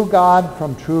 true God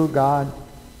from true God,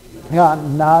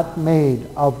 not made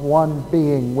of one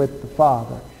being with the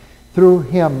Father. Through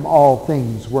him all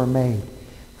things were made.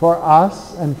 For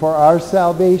us and for our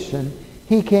salvation,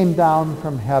 he came down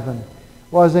from heaven,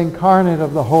 was incarnate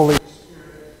of the Holy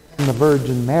Spirit and the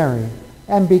Virgin Mary,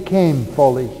 and became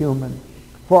fully human.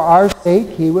 For our sake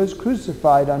he was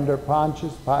crucified under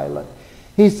Pontius Pilate.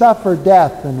 He suffered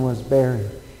death and was buried.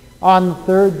 On the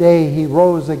third day he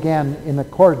rose again in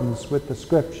accordance with the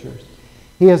Scriptures.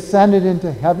 He ascended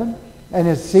into heaven and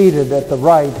is seated at the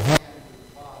right hand.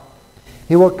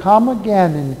 He will come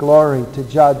again in glory to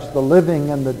judge the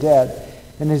living and the dead,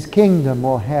 and his kingdom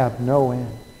will have no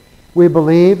end. We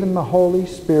believe in the Holy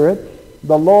Spirit,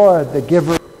 the Lord, the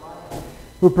giver of life,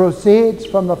 who proceeds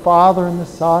from the Father and the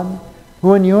Son,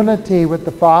 who in unity with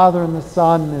the Father and the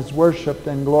Son is worshipped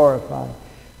and glorified,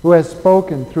 who has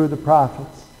spoken through the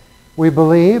prophets. We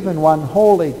believe in one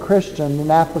holy Christian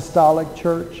and apostolic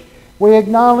church. We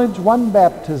acknowledge one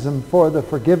baptism for the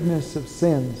forgiveness of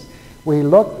sins. We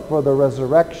look for the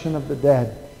resurrection of the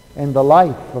dead and the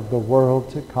life of the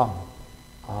world to come.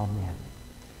 Amen.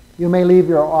 You may leave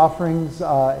your offerings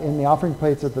in the offering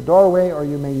plates at the doorway, or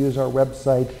you may use our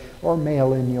website or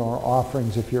mail in your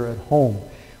offerings if you're at home.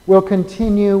 We'll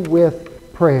continue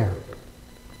with prayer.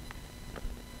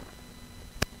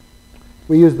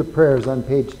 We use the prayers on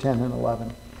page 10 and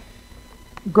 11.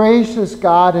 Gracious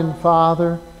God and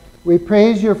Father, we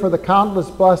praise you for the countless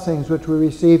blessings which we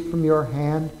receive from your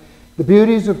hand, the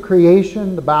beauties of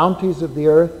creation, the bounties of the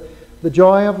earth, the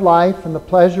joy of life and the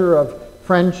pleasure of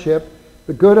friendship,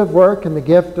 the good of work and the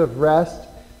gift of rest,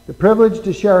 the privilege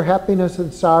to share happiness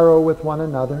and sorrow with one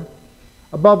another.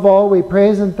 Above all, we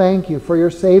praise and thank you for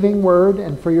your saving word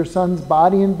and for your Son's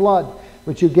body and blood,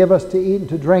 which you give us to eat and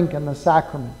to drink in the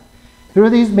sacrament. Through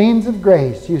these means of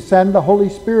grace, you send the Holy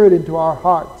Spirit into our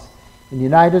hearts and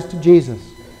unite us to Jesus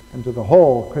and to the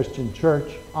whole Christian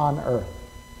church on earth.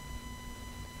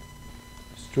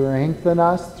 Strengthen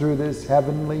us through this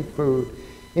heavenly food.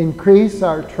 Increase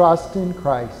our trust in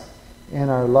Christ and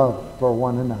our love for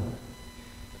one another.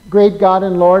 Great God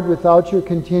and Lord, without your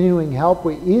continuing help,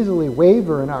 we easily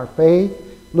waver in our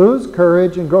faith, lose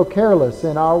courage, and grow careless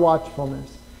in our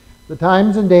watchfulness. The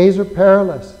times and days are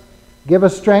perilous. Give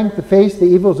us strength to face the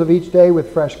evils of each day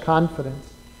with fresh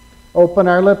confidence. Open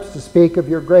our lips to speak of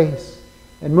your grace,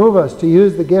 and move us to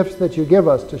use the gifts that you give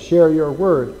us to share your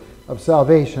word of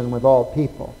salvation with all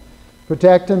people.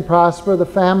 Protect and prosper the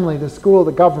family, the school,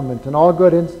 the government, and all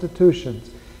good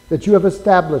institutions that you have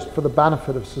established for the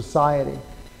benefit of society.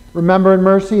 Remember in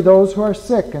mercy those who are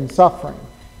sick and suffering,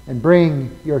 and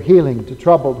bring your healing to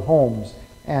troubled homes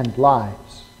and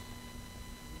lives.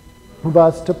 Move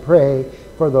us to pray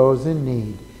for those in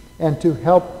need, and to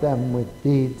help them with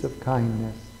deeds of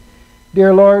kindness.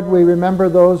 Dear Lord, we remember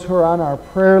those who are on our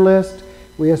prayer list.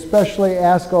 We especially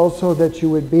ask also that you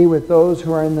would be with those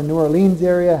who are in the New Orleans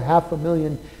area,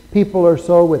 500,000 people or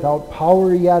so without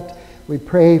power yet. We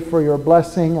pray for your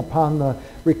blessing upon the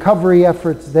recovery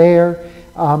efforts there.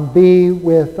 Be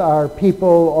with our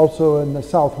people also in the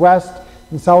southwest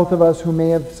and south of us who may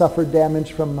have suffered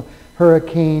damage from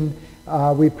hurricane.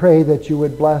 We pray that you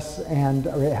would bless and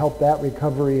help that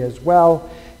recovery as well.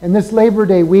 And this Labor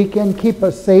Day weekend, keep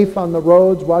us safe on the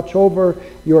roads. Watch over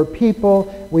your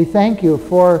people. We thank you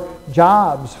for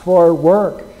jobs, for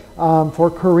work,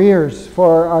 for careers,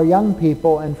 for our young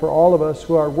people, and for all of us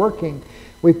who are working.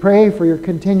 We pray for your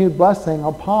continued blessing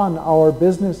upon our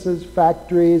businesses,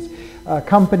 factories,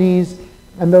 companies,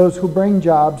 and those who bring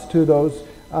jobs to those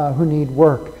who need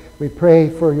work. We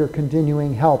pray for your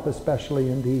continuing help,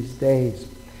 especially in these days.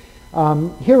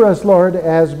 Hear us, Lord,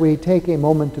 as we take a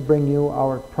moment to bring you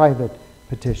our private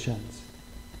petitions.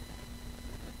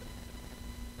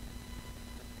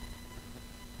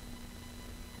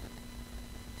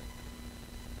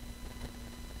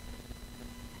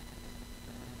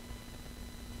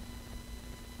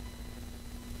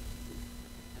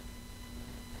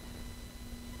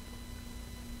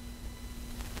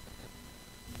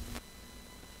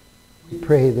 We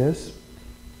pray this.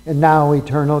 And now,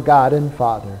 eternal God and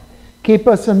Father, keep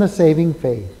us in the saving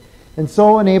faith, and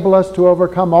so enable us to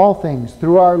overcome all things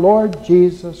through our Lord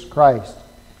Jesus Christ,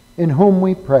 in whom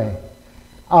we pray.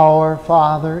 Our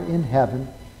Father in heaven,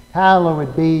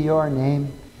 hallowed be your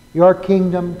name. Your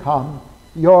kingdom come,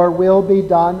 your will be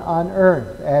done on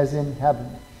earth as in heaven.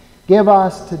 Give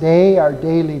us today our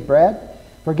daily bread.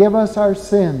 Forgive us our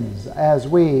sins as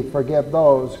we forgive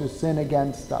those who sin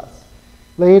against us.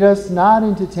 Lead us not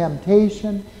into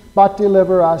temptation, but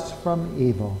deliver us from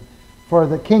evil. For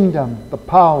the kingdom, the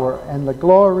power, and the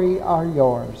glory are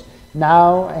yours,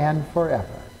 now and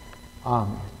forever.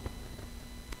 Amen.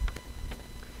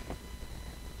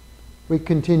 We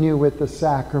continue with the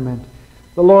sacrament.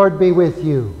 The Lord be with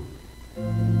you.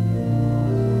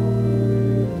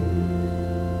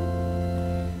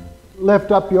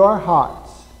 Lift up your hearts.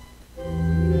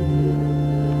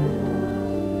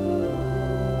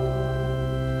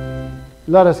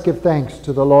 Let us give thanks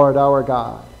to the Lord our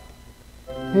God.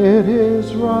 It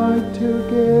is right to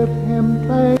give him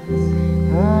thanks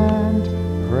and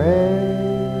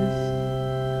praise.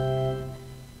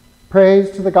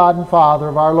 Praise to the God and Father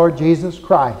of our Lord Jesus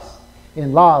Christ.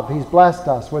 In love, he's blessed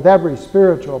us with every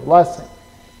spiritual blessing.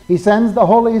 He sends the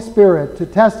Holy Spirit to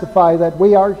testify that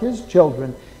we are his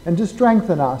children and to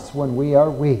strengthen us when we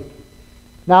are weak.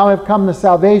 Now have come the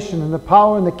salvation and the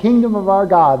power and the kingdom of our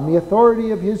God and the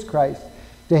authority of his Christ.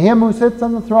 To him who sits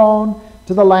on the throne,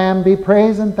 to the Lamb, be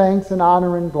praise and thanks and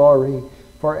honor and glory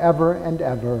forever and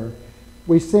ever.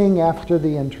 We sing after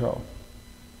the intro.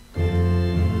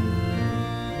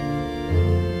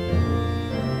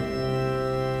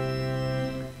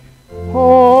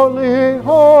 Holy,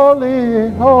 holy,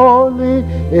 holy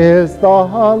is the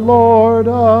Lord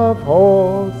of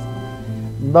hosts.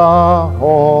 The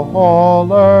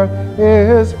whole earth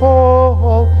is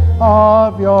full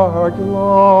of your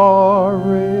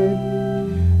glory.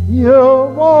 You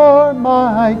are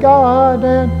my God,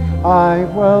 and I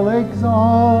will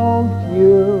exalt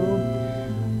you.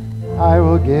 I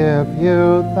will give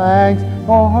you thanks,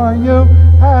 for you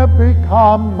have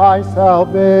become my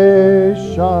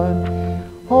salvation.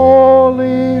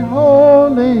 Holy,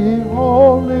 holy,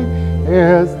 holy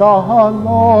is the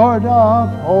Lord of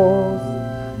hosts.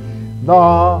 The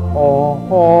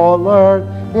whole earth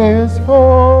is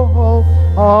full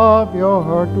of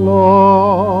your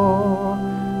glory.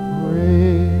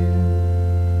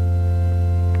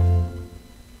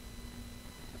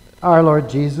 Our Lord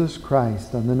Jesus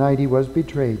Christ, on the night he was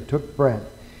betrayed, took bread.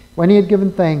 When he had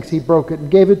given thanks, he broke it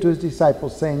and gave it to his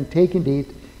disciples, saying, "Take and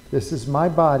eat. This is my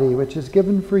body, which is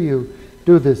given for you.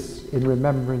 Do this in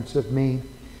remembrance of me."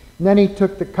 And then he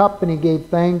took the cup and he gave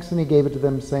thanks, and he gave it to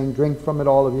them, saying, "Drink from it,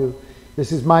 all of you.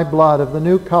 This is my blood of the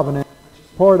new covenant, which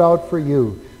is poured out for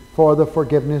you for the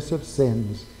forgiveness of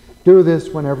sins. Do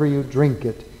this whenever you drink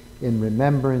it in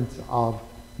remembrance of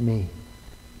me."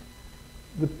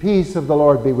 The peace of the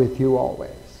Lord be with you always.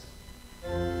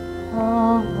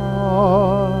 Amen.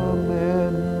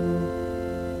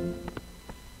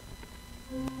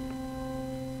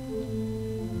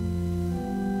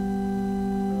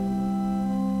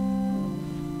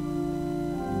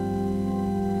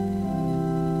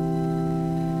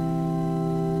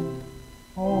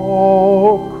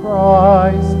 O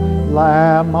Christ,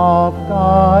 Lamb of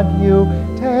God, you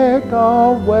take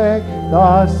away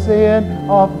the sin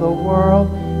of the world.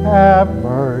 Have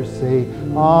mercy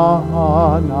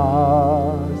on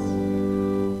us.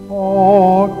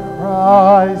 O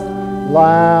Christ,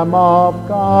 Lamb of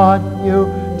God, you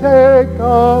take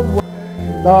away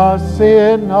the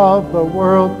sin of the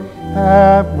world.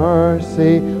 Have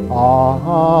mercy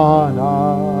on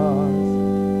us.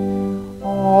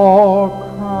 O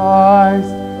Christ,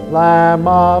 Lamb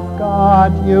of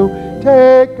God, you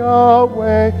take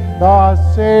away the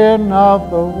sin of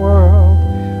the world.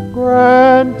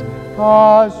 Grant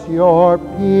us your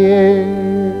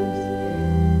peace.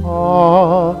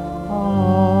 Amen.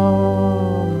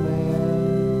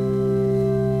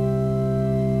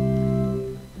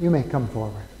 You may come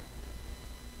forward.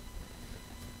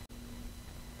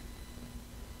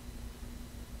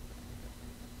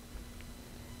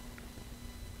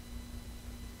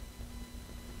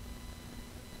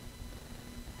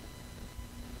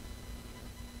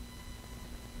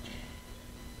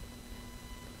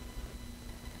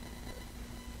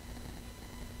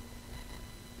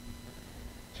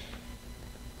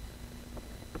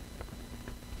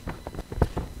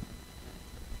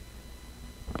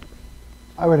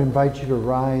 I would invite you to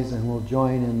rise and we'll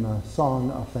join in the song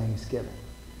of thanksgiving.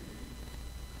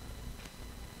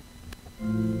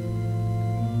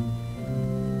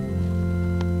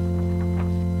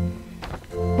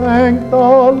 Thank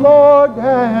the Lord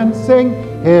and sing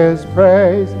his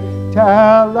praise.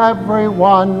 Tell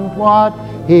everyone what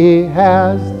he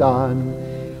has done.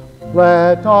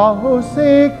 Let all who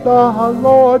seek the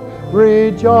Lord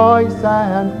rejoice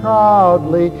and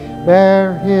proudly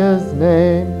bear his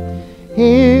name.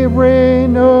 He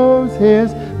renews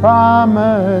his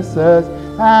promises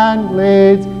and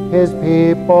leads his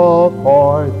people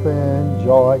forth in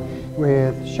joy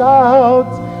with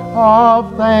shouts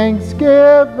of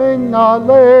thanksgiving.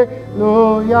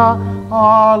 Alleluia,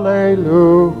 alleluia.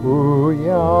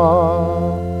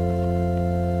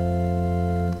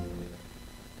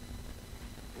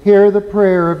 Hear the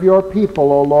prayer of your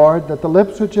people, O Lord, that the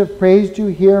lips which have praised you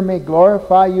here may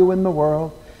glorify you in the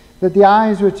world, that the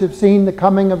eyes which have seen the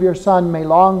coming of your Son may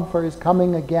long for his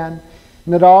coming again,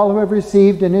 and that all who have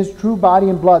received in his true body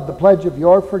and blood the pledge of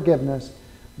your forgiveness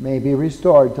may be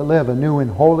restored to live a new and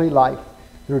holy life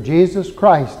through Jesus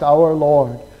Christ our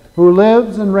Lord, who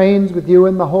lives and reigns with you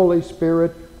in the Holy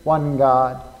Spirit, one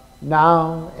God,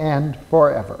 now and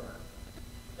forever.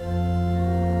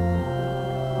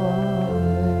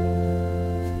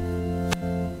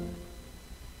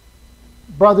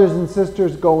 Brothers and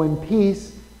sisters, go in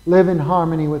peace, live in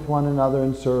harmony with one another,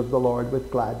 and serve the Lord with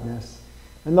gladness.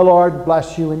 And the Lord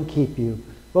bless you and keep you.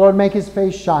 The Lord make his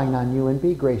face shine on you and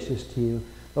be gracious to you.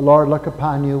 The Lord look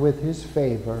upon you with his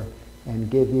favor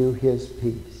and give you his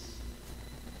peace.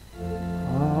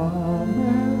 Amen.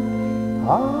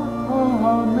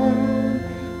 Amen.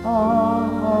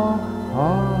 Amen.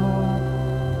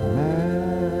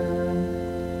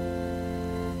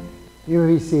 You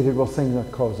be seated. We'll sing the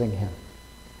closing hymn.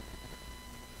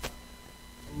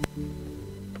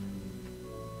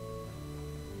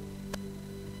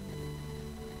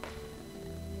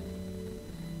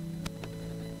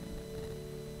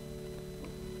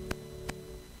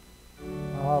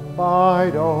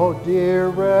 Abide, O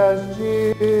dearest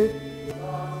Jesus,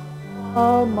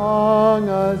 among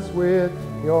us with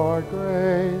your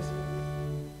grace,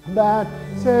 that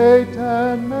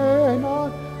Satan may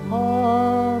not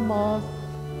harm us,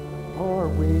 or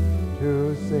we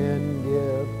to sin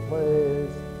give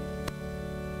place.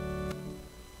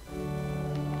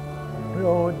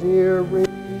 O dear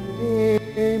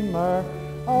Redeemer,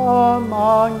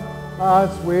 among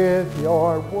us with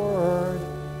your word,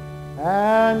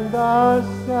 and thus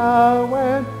now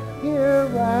and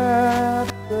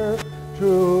hereafter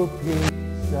true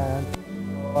peace and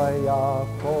joy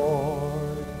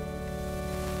afford.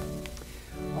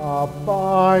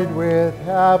 Abide with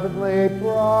heavenly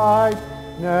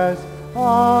brightness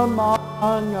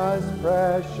among us,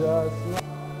 precious light.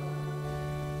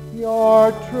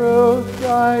 Your truth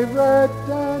direct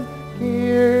and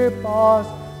keep us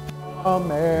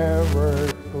from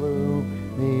error's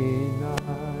gloomy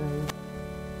night.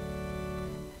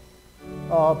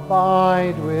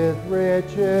 Abide with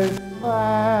richest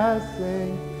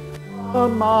blessing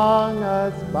among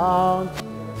us bounteous.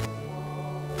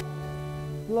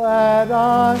 Let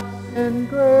us in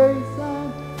grace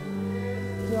and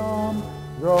wisdom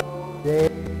grow daily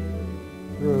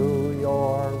through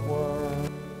your word.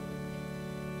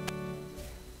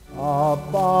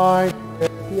 Abide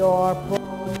with your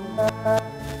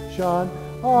protection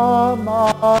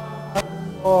among us,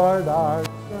 Lord our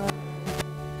strength.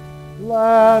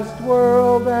 Lest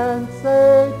world and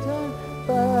Satan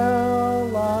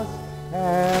fail us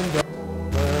and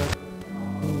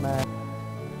overcome man.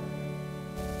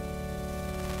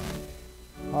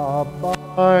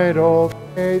 Abide, O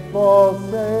faithful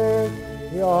Savior,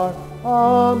 Savior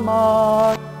among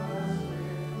us.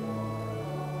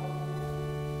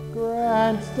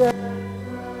 Grant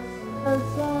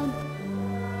steadfastness and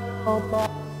help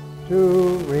us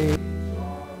to reach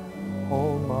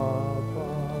home above.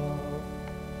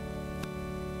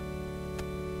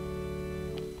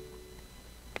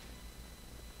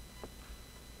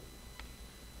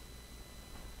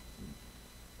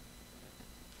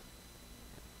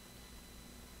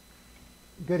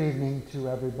 Good evening to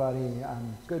everybody.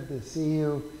 Good to see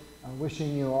you. I'm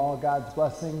wishing you all God's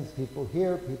blessings, people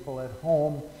here, people at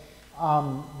home.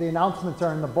 The announcements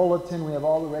are in the bulletin. We have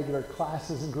all the regular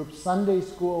classes and groups. Sunday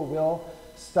school will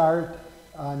start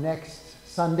next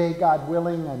Sunday, God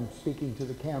willing. I'm speaking to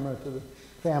the camera, to the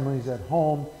families at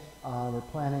home. We're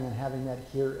planning on having that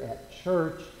here at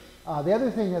church. The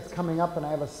other thing that's coming up, and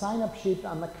I have a sign-up sheet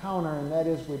on the counter, and that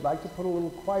is we'd like to put a little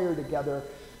choir together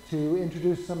to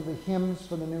introduce some of the hymns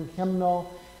for the new hymnal,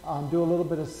 do a little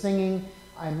bit of singing.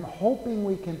 I'm hoping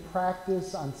we can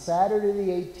practice on Saturday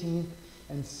the 18th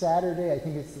and Saturday, I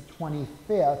think it's the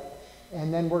 25th,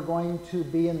 and then we're going to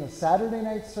be in the Saturday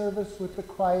night service with the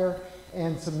choir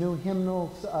and some new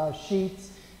hymnal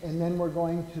sheets, and then we're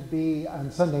going to be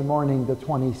on Sunday morning the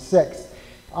 26th.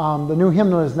 The new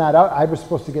hymnal is not out. I was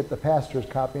supposed to get the pastor's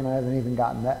copy, and I haven't even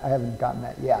gotten that. I haven't gotten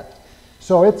that yet.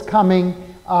 So it's coming,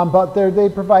 but they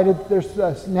provided, there's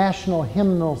a National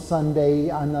Hymnal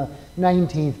Sunday on the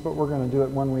 19th, but we're going to do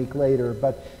it 1 week later.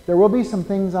 But there will be some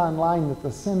things online that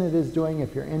the Synod is doing.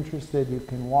 If you're interested, you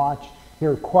can watch,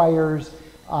 hear choirs.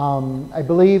 I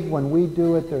believe when we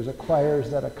do it, there's a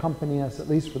choirs that accompany us, at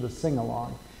least for the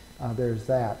sing-along. There's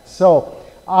that. So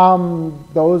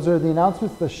those are the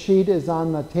announcements. The sheet is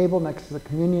on the table next to the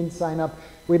communion sign-up.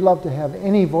 We'd love to have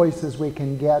any voices we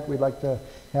can get. We'd like to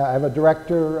have a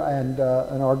director and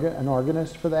an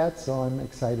organist for that, so I'm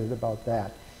excited about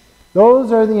that.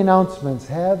 Those are the announcements.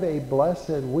 Have a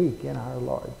blessed week in our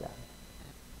Lord then.